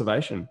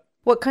conservation.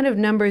 What kind of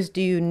numbers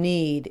do you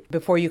need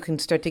before you can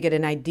start to get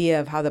an idea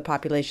of how the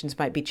populations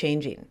might be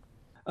changing?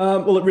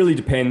 Well, it really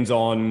depends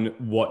on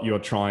what you're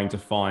trying to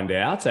find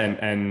out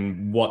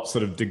and what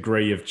sort of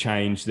degree of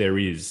change there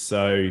is.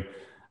 So,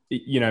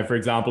 for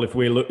example, if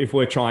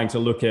we're trying to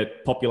look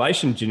at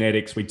population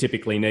genetics, we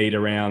typically need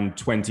around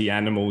 20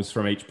 animals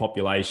from each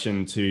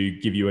population to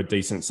give you a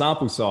decent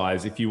sample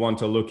size. If you want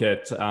to look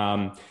at,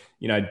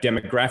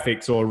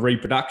 demographics or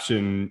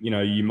reproduction,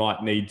 you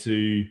might need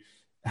to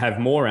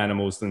have more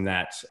animals than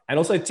that. And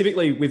also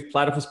typically with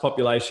platypus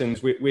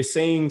populations, we're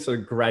seeing sort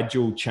of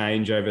gradual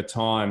change over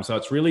time. So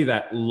it's really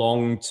that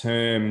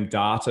long-term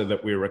data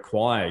that we're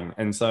requiring.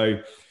 And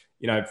so,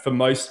 for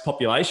most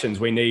populations,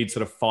 we need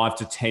sort of 5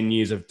 to 10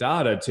 years of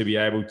data to be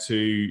able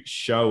to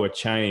show a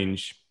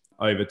change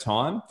over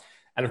time.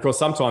 And of course,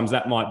 sometimes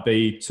that might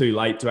be too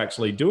late to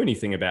actually do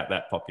anything about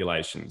that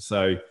population.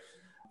 So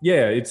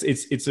yeah, it's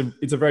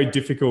a very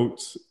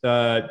difficult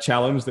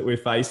challenge that we're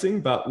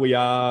facing, but we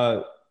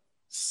are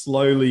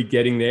slowly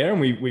getting there, and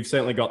we've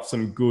certainly got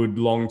some good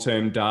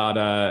long-term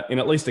data in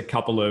at least a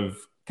couple of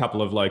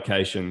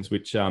locations,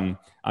 which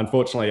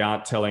unfortunately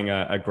aren't telling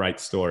a great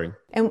story.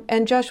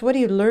 And Josh, what are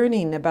you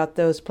learning about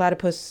those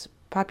platypus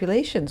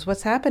populations?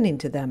 What's happening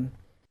to them?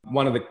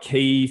 One of the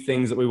key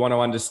things that we want to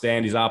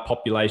understand is, are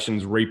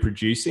populations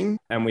reproducing?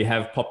 And we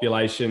have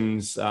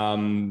populations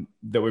that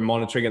we're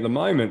monitoring at the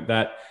moment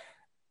that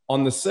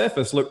on the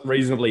surface look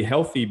reasonably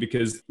healthy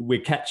because we're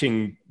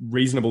catching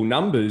reasonable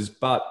numbers,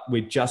 but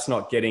we're just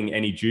not getting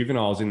any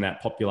juveniles in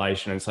that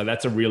population. And so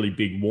that's a really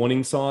big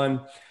warning sign.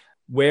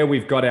 Where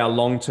we've got our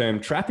long-term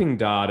trapping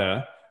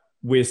data,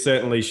 we're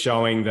certainly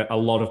showing that a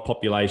lot of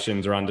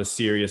populations are under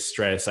serious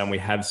stress, and we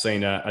have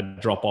seen a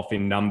drop-off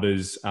in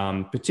numbers,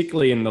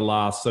 particularly in the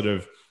last sort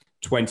of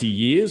 20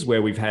 years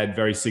where we've had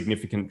very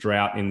significant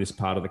drought in this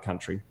part of the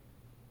country.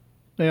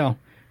 Well,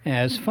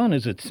 as fun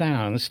as it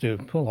sounds to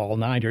pull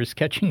all-nighters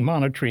catching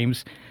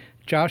monotremes,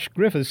 Josh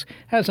Griffiths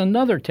has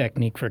another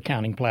technique for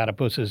counting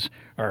platypuses,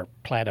 or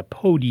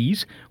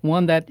platypodes,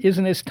 one that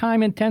isn't as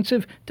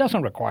time-intensive,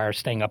 doesn't require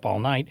staying up all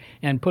night,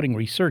 and putting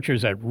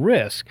researchers at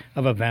risk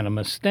of a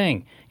venomous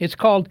sting. It's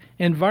called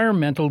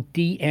environmental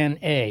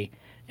DNA,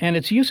 and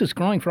its use is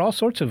growing for all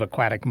sorts of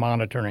aquatic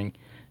monitoring.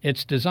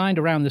 It's designed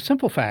around the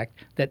simple fact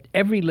that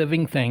every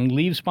living thing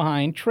leaves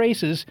behind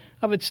traces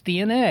of its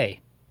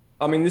DNA.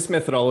 I mean, this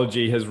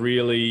methodology has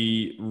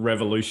really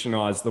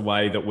revolutionized the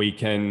way that we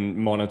can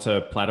monitor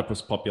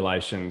platypus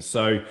populations.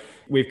 So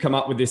we've come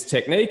up with this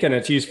technique, and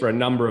it's used for a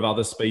number of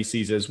other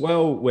species as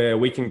well, where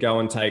we can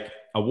go and take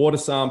a water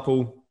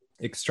sample,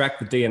 extract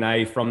the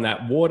DNA from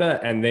that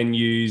water, and then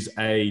use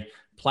a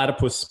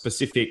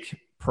platypus-specific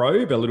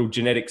probe, a little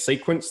genetic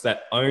sequence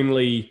that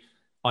only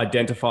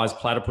identifies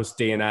platypus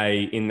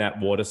DNA in that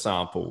water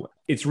sample.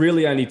 It's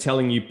really only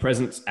telling you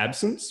presence,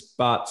 absence,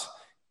 but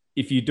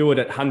if you do it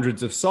at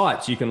hundreds of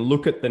sites, you can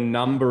look at the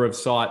number of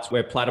sites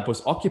where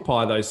platypus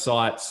occupy those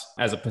sites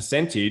as a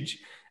percentage,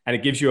 and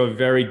it gives you a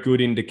very good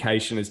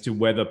indication as to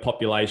whether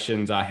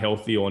populations are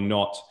healthy or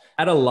not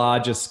at a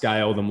larger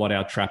scale than what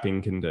our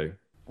trapping can do.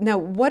 Now,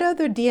 what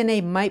other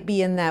DNA might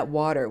be in that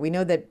water? We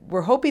know that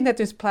we're hoping that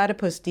there's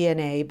platypus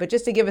DNA, but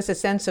just to give us a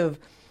sense of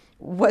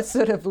what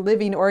sort of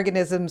living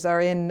organisms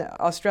are in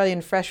Australian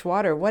fresh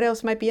water, what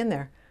else might be in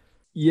there?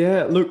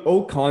 Yeah, look,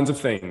 all kinds of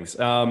things.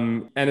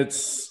 And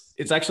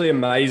it's actually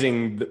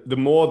amazing. The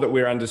more that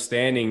we're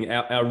understanding,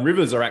 our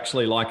rivers are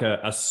actually like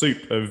a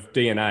soup of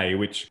DNA,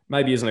 which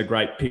maybe isn't a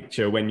great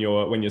picture when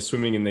you're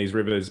swimming in these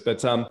rivers.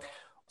 But so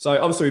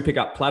obviously we pick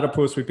up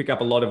platypus, we pick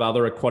up a lot of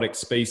other aquatic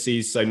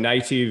species, so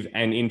native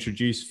and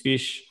introduced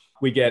fish.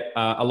 We get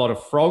a lot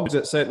of frogs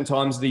at certain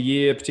times of the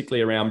year,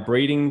 particularly around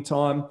breeding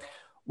time.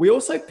 We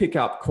also pick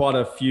up quite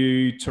a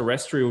few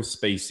terrestrial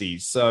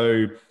species.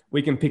 So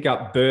we can pick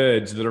up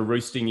birds that are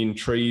roosting in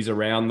trees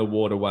around the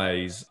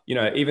waterways.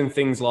 Even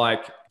things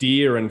like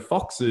deer and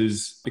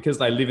foxes, because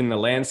they live in the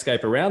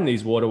landscape around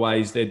these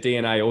waterways, their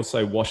DNA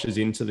also washes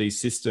into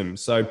these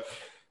systems. So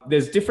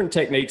there's different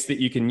techniques that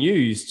you can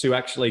use to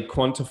actually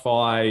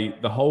quantify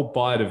the whole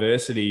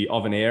biodiversity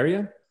of an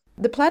area.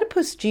 The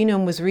platypus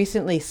genome was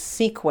recently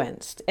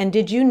sequenced. And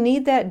did you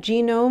need that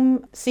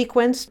genome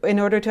sequenced in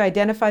order to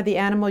identify the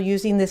animal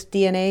using this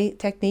DNA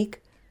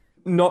technique?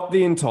 Not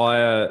the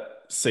entire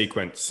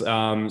sequence.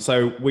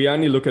 So we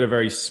only look at a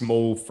very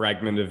small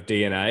fragment of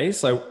DNA.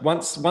 So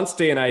once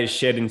DNA is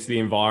shed into the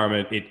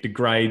environment, it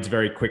degrades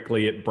very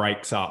quickly, it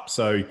breaks up.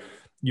 So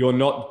you're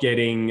not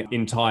getting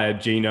entire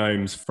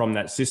genomes from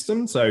that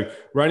system. So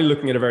we're only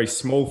looking at a very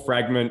small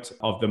fragment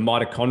of the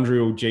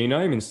mitochondrial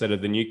genome instead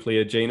of the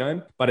nuclear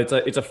genome. But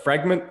it's a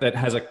fragment that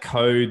has a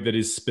code that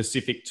is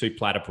specific to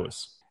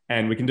platypus.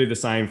 And we can do the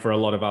same for a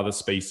lot of other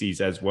species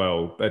as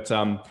well. But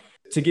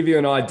to give you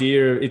an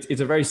idea,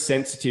 it's a very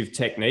sensitive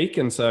technique.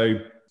 And so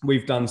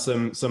we've done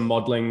some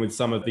modeling with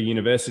some of the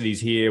universities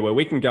here where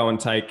we can go and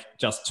take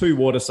just 2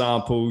 water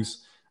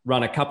samples,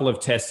 run a couple of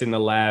tests in the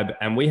lab,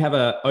 and we have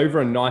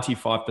over a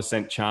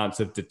 95% chance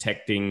of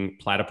detecting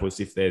platypus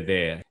if they're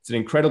there. It's an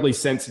incredibly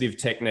sensitive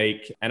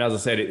technique. And as I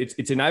said,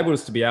 it's enabled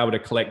us to be able to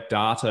collect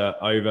data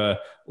over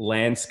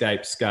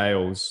landscape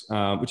scales,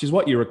 which is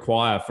what you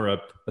require for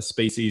a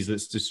species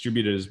that's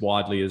distributed as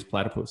widely as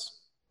platypus.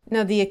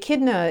 Now, the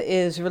echidna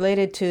is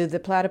related to the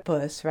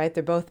platypus, right?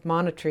 They're both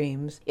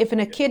monotremes. If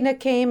an echidna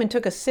came and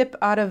took a sip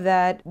out of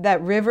that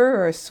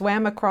river or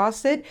swam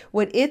across it,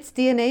 would its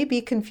DNA be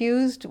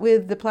confused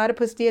with the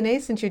platypus DNA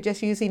since you're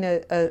just using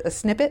a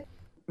snippet?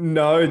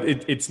 No,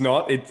 it's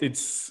not.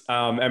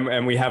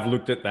 And we have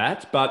looked at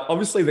that. But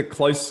obviously,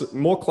 the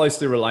more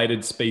closely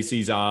related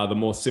species are, the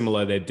more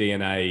similar their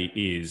DNA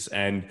is.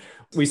 And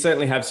we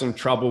certainly have some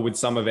trouble with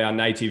some of our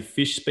native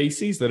fish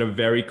species that are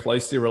very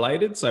closely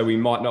related. So we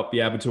might not be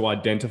able to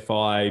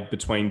identify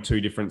between two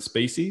different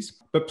species.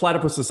 But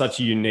platypus are such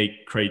a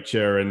unique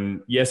creature.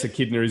 And yes,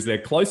 echidna is their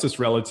closest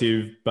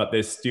relative, but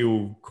they're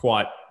still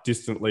quite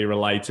distantly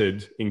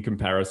related in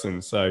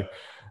comparison. So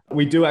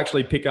we do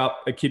actually pick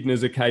up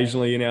echidnas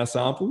occasionally in our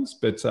samples,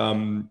 but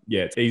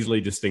it's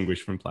easily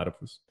distinguished from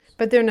platypus.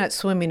 But they're not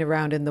swimming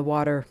around in the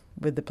water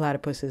with the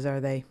platypuses, are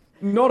they?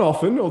 Not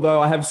often, although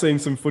I have seen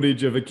some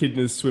footage of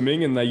echidnas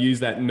swimming and they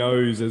use that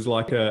nose as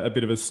like a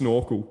bit of a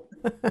snorkel.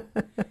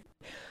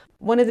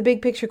 One of the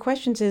big picture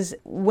questions is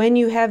when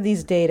you have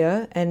these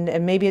data,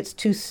 and maybe it's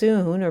too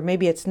soon or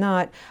maybe it's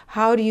not,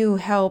 how do you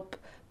help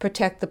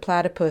protect the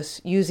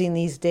platypus using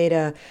these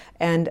data?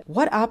 And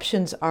what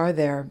options are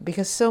there?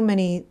 Because so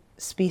many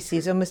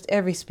species, almost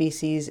every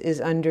species, is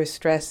under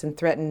stress and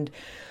threatened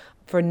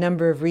for a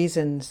number of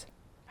reasons.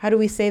 How do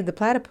we save the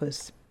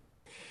platypus?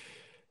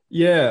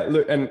 Yeah,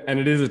 look, and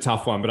it is a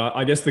tough one, but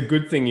I guess the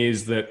good thing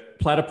is that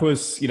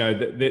platypus,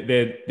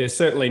 they're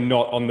certainly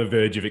not on the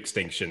verge of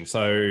extinction.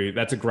 So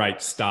that's a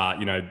great start.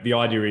 The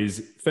idea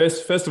is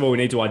first of all, we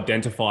need to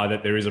identify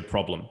that there is a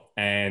problem.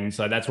 And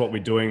so that's what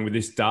we're doing with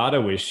this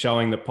data. We're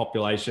showing that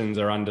populations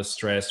are under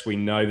stress. We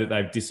know that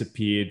they've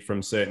disappeared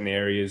from certain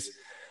areas.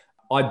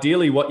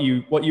 Ideally, what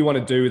you want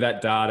to do with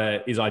that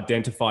data is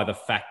identify the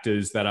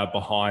factors that are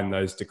behind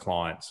those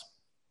declines.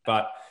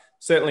 But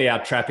certainly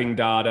our trapping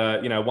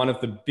data, one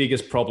of the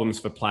biggest problems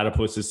for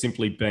platypus has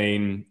simply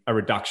been a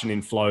reduction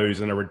in flows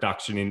and a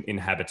reduction in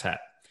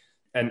habitat.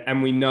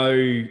 And we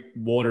know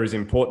water is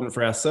important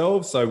for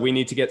ourselves, so we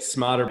need to get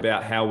smarter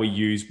about how we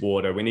use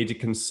water. We need to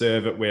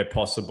conserve it where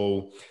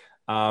possible.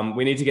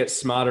 We need to get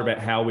smarter about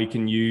how we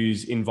can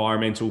use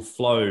environmental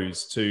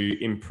flows to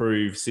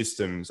improve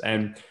systems.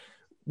 And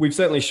we've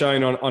certainly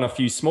shown on a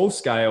few small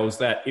scales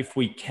that if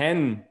we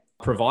can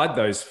provide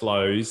those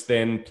flows,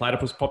 then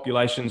platypus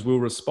populations will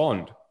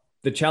respond.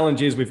 The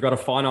challenge is we've got a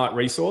finite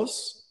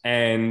resource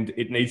and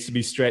it needs to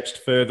be stretched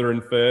further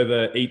and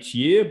further each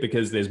year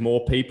because there's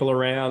more people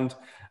around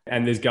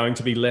and there's going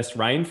to be less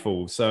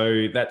rainfall.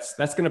 So that's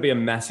going to be a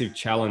massive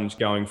challenge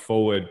going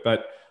forward.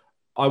 But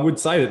I would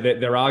say that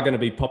there are going to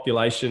be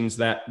populations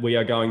that we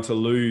are going to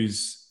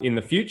lose in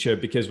the future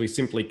because we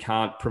simply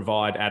can't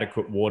provide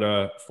adequate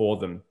water for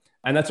them.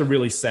 And that's a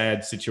really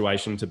sad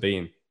situation to be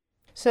in.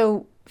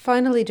 So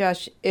finally,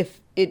 Josh,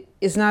 if it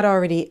is not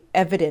already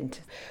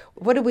evident,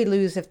 what do we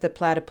lose if the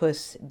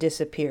platypus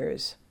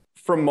disappears?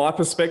 From my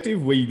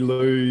perspective, we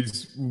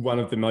lose one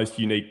of the most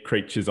unique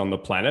creatures on the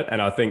planet.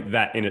 And I think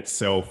that in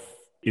itself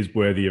is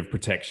worthy of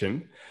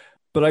protection.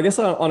 But I guess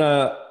on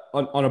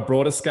a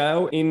broader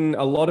scale, in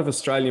a lot of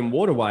Australian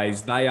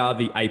waterways, they are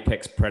the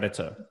apex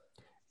predator.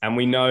 And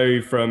we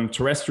know from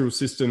terrestrial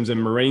systems and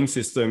marine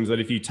systems that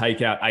if you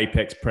take out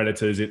apex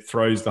predators, it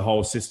throws the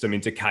whole system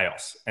into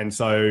chaos. And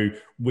so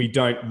we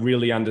don't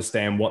really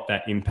understand what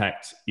that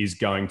impact is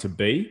going to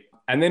be.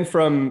 And then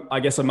from,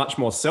 I guess, a much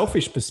more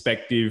selfish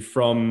perspective,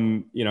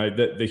 from,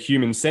 the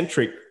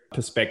human-centric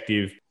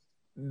perspective,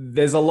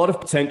 there's a lot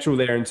of potential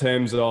there in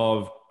terms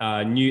of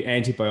new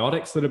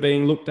antibiotics that are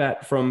being looked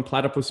at from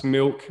platypus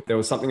milk. There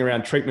was something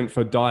around treatment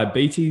for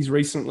diabetes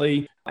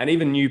recently, and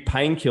even new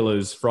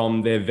painkillers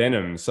from their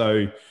venom.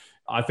 So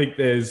I think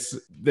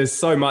there's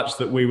so much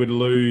that we would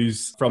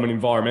lose from an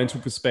environmental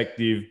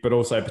perspective, but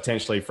also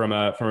potentially from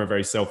a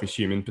very selfish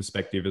human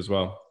perspective as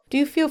well. Do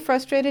you feel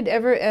frustrated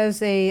ever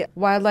as a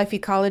wildlife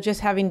ecologist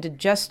having to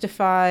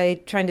justify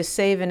trying to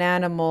save an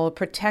animal,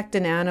 protect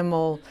an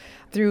animal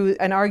through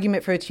an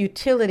argument for its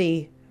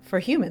utility for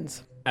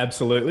humans?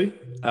 Absolutely.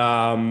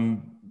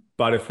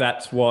 But if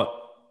that's what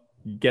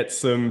gets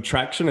some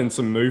traction and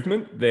some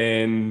movement,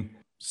 then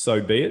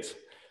so be it.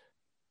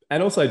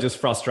 And also just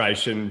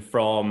frustration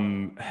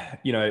from,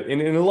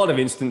 in a lot of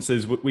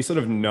instances, we sort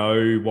of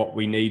know what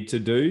we need to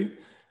do,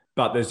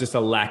 but there's just a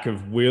lack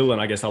of will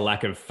and I guess a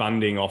lack of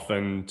funding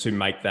often to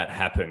make that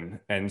happen.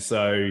 And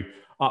so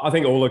I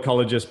think all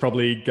ecologists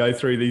probably go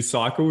through these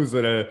cycles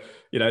that are,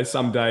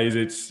 some days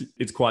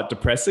it's quite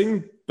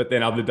depressing, but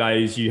then other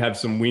days you have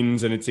some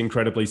wins and it's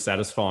incredibly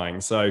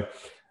satisfying. So,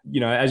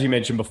 as you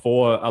mentioned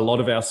before, a lot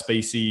of our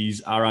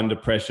species are under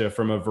pressure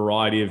from a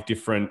variety of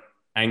different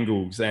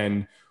angles,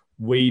 and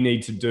we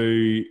need to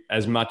do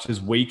as much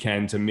as we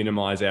can to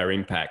minimize our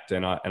impact.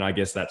 And I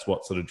guess that's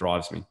what sort of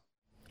drives me.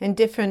 And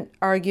different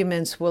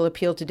arguments will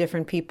appeal to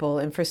different people.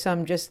 And for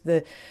some, just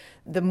the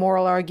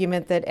moral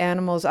argument that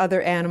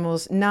other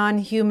animals,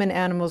 non-human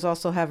animals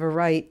also have a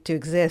right to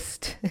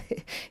exist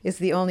is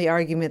the only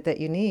argument that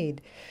you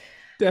need.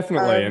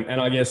 Definitely.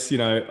 And I guess,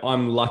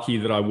 I'm lucky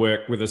that I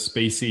work with a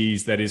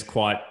species that is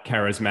quite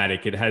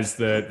charismatic. It has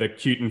the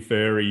cute and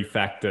furry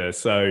factor.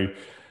 So,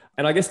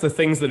 and I guess the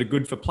things that are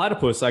good for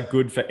platypus are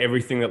good for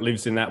everything that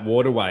lives in that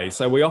waterway.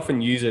 So we often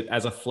use it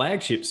as a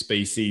flagship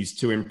species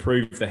to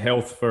improve the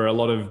health for a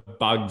lot of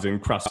bugs and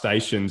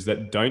crustaceans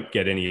that don't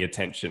get any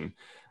attention.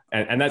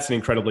 And that's an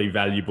incredibly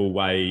valuable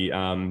way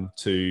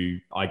to,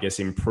 I guess,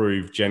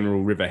 improve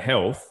general river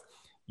health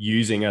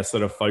using a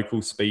sort of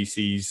focal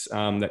species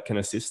that can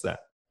assist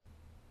that.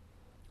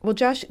 Well,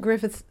 Josh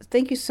Griffiths,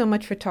 thank you so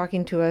much for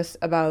talking to us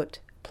about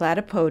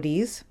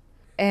platypodes,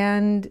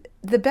 and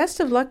the best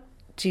of luck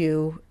to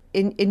you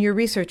in your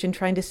research in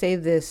trying to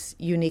save this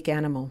unique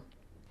animal.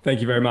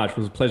 Thank you very much. It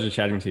was a pleasure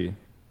chatting to you.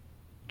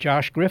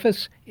 Josh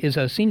Griffiths is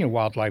a senior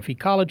wildlife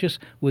ecologist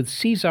with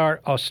CSAR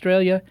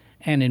Australia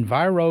and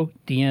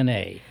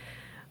EnviroDNA.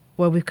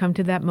 Well, we've come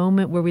to that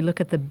moment where we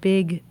look at the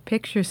big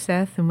picture,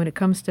 Seth, and when it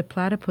comes to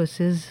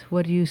platypuses,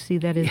 what do you see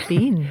that as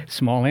being?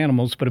 Small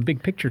animals, but a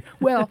big picture.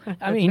 Well,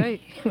 I mean,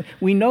 right.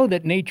 We know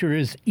that nature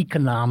is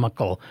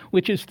economical,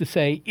 which is to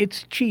say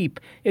it's cheap.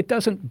 It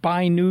doesn't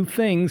buy new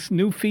things,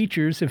 new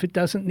features if it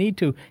doesn't need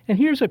to. And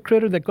here's a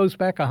critter that goes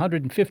back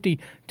 150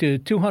 to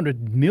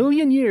 200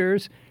 million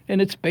years,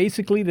 and it's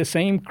basically the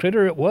same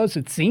critter it was,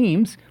 it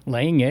seems,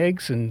 laying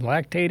eggs and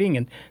lactating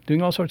and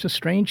doing all sorts of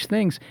strange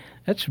things.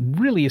 That's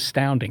really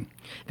astounding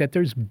that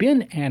there's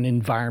been an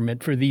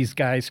environment for these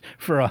guys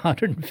for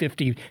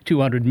 150,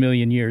 200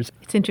 million years.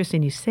 It's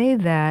interesting you say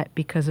that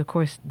because, of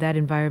course, that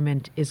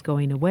environment is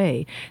going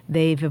away.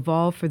 They've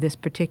evolved for this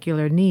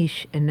particular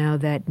niche, and now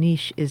that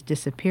niche is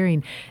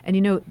disappearing.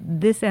 And,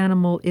 this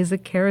animal is a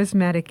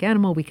charismatic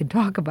animal. We could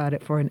talk about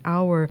it for an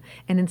hour.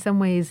 And in some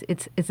ways,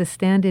 it's a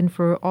stand-in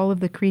for all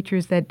of the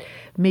creatures that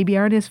maybe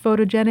aren't as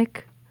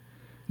photogenic.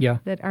 Yeah.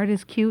 That aren't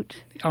as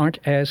cute. Aren't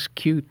as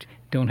cute.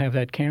 Don't have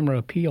that camera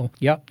appeal.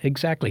 Yeah,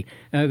 exactly.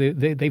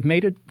 They've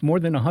made it more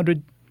than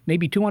 100,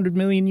 maybe 200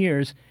 million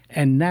years,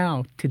 and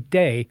now,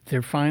 today,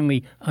 they're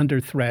finally under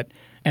threat,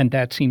 and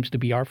that seems to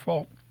be our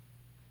fault.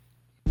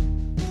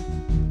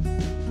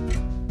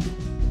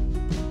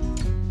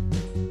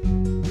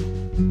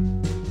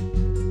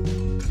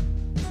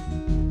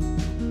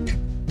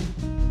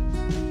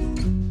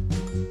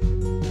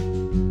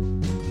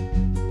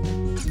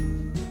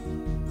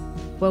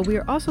 Well, we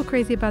are also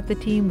crazy about the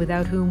team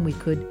without whom we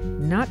could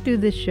not do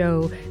this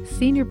show,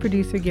 senior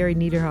producer Gary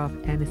Niederhoff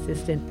and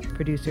assistant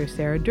producer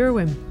Sarah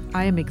Derwin.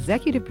 I am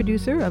executive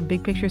producer of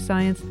Big Picture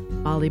Science,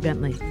 Molly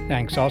Bentley.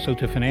 Thanks also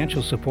to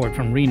financial support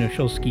from Rena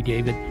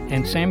Shulsky-David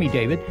and Sammy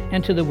David,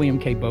 and to the William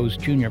K. Bowes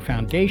Jr.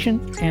 Foundation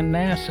and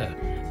NASA.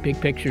 Big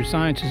Picture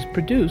Science is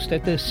produced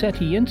at the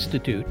SETI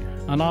Institute,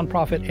 a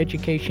nonprofit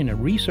education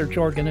and research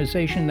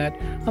organization that,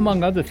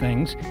 among other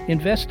things,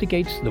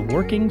 investigates the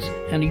workings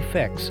and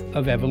effects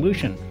of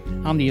evolution.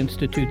 I'm the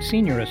Institute's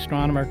senior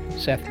astronomer,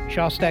 Seth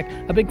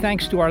Shostak. A big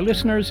thanks to our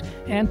listeners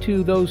and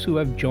to those who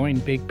have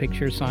joined Big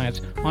Picture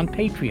Science on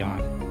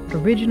Patreon.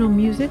 Original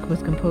music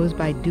was composed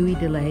by Dewey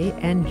DeLay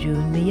and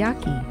June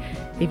Miyake.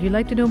 If you'd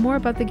like to know more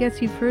about the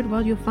guests you've heard,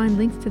 well, you'll find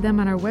links to them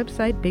on our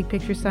website,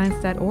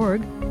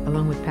 bigpicturescience.org,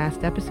 along with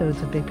past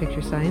episodes of Big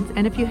Picture Science.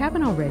 And if you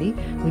haven't already,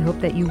 we hope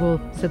that you will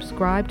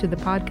subscribe to the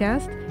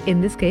podcast. In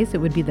this case, it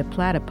would be the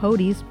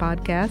Platypodes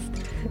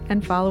podcast,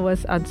 and follow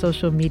us on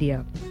social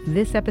media.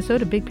 This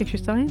episode of Big Picture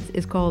Science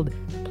is called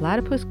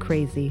Platypus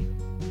Crazy.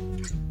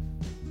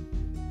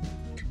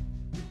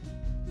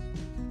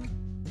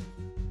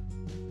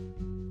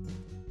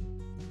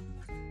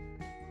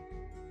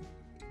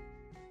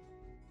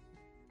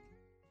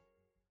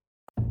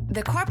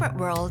 The corporate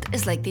world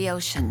is like the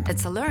ocean.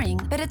 It's alluring,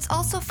 but it's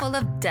also full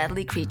of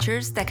deadly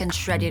creatures that can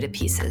shred you to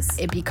pieces.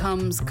 It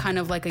becomes kind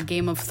of like a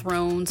Game of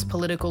Thrones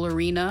political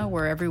arena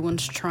where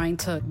everyone's trying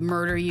to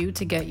murder you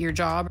to get your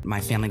job. My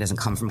family doesn't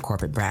come from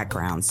corporate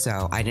background,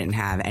 so I didn't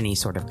have any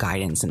sort of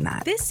guidance in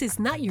that. This is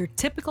not your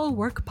typical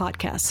work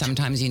podcast.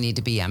 Sometimes you need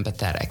to be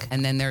empathetic,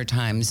 and then there are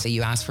times that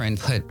you ask for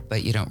input,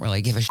 but you don't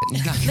really give a shit.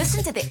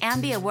 Listen to the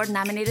Ambie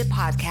Award-nominated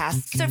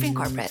podcast, Surfing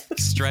Corporate.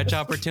 Stretch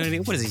opportunity?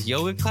 What is this,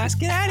 yoga class?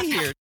 Get out of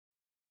here.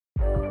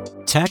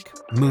 Tech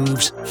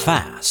moves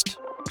fast,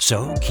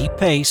 so keep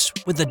pace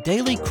with the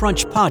Daily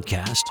Crunch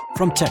podcast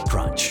from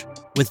TechCrunch.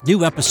 With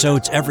new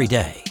episodes every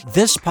day,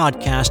 this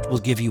podcast will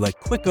give you a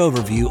quick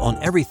overview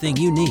on everything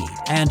you need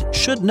and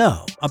should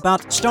know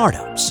about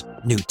startups,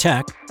 new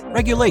tech,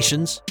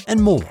 regulations,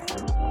 and more.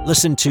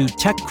 Listen to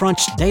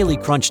TechCrunch Daily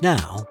Crunch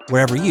now,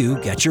 wherever you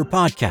get your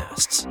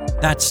podcasts.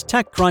 That's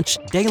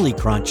TechCrunch Daily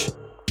Crunch,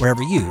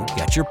 wherever you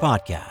get your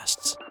podcasts.